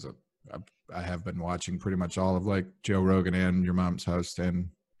 though, because I have been watching pretty much all of like Joe Rogan and Your Mom's House. And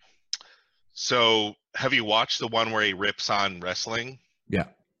so, have you watched the one where he rips on wrestling? Yeah.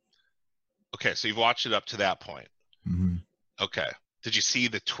 Okay, so you've watched it up to that point. Mm-hmm. Okay. Did you see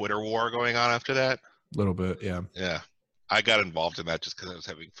the Twitter war going on after that? A little bit, yeah. Yeah. I got involved in that just because I was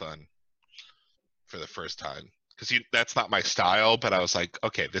having fun for the first time. Because that's not my style, but I was like,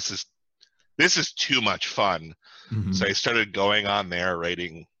 okay, this is too much fun. Mm-hmm. So I started going on there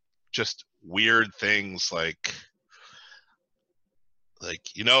writing just weird things like,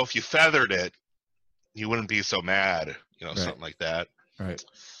 if you feathered it, you wouldn't be so mad, Right. Something like that. Right.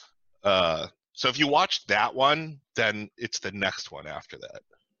 So if you watch that one, then it's the next one after that.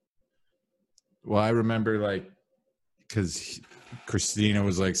 Well, I remember like, because Christina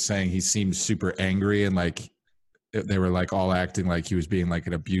was like saying he seemed super angry, and like they were like all acting like he was being like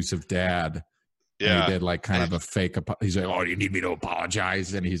an abusive dad. Yeah. And he did like kind of a fake. He's like, "Oh, you need me to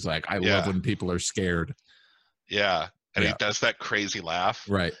apologize?" And he's like, "I love when people are scared." Yeah. And Yeah. he does that crazy laugh.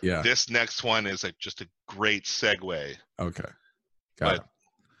 Right. Yeah. This next one is just a great segue. Okay. Got it.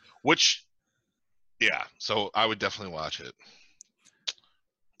 Which, yeah. So I would definitely watch it.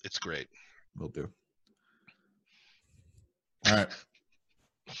 It's great. Will do. All right.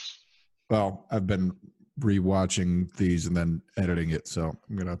 Well, I've been rewatching these and then editing it, so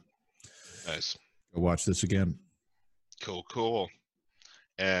I'm gonna Nice. go watch this again. Cool.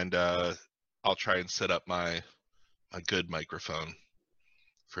 And I'll try and set up my good microphone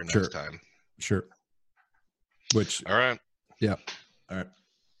for next time. Sure. Which, All right. yeah. All right.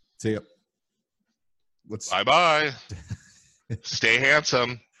 See ya. Bye-bye. Stay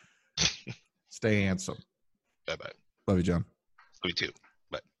handsome. Stay handsome. Bye-bye. Love you, John. Love you too.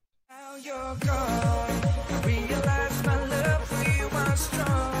 Bye. Now you're gone. I realize my love for you was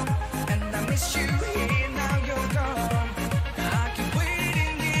strong, and I miss you here. Now you're gone. I keep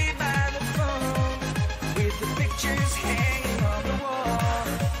waiting here by the phone with the pictures hanging on the wall.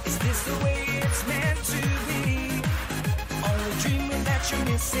 Is this the way it's meant to be? Only dreaming that you're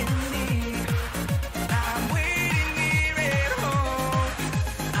missing me.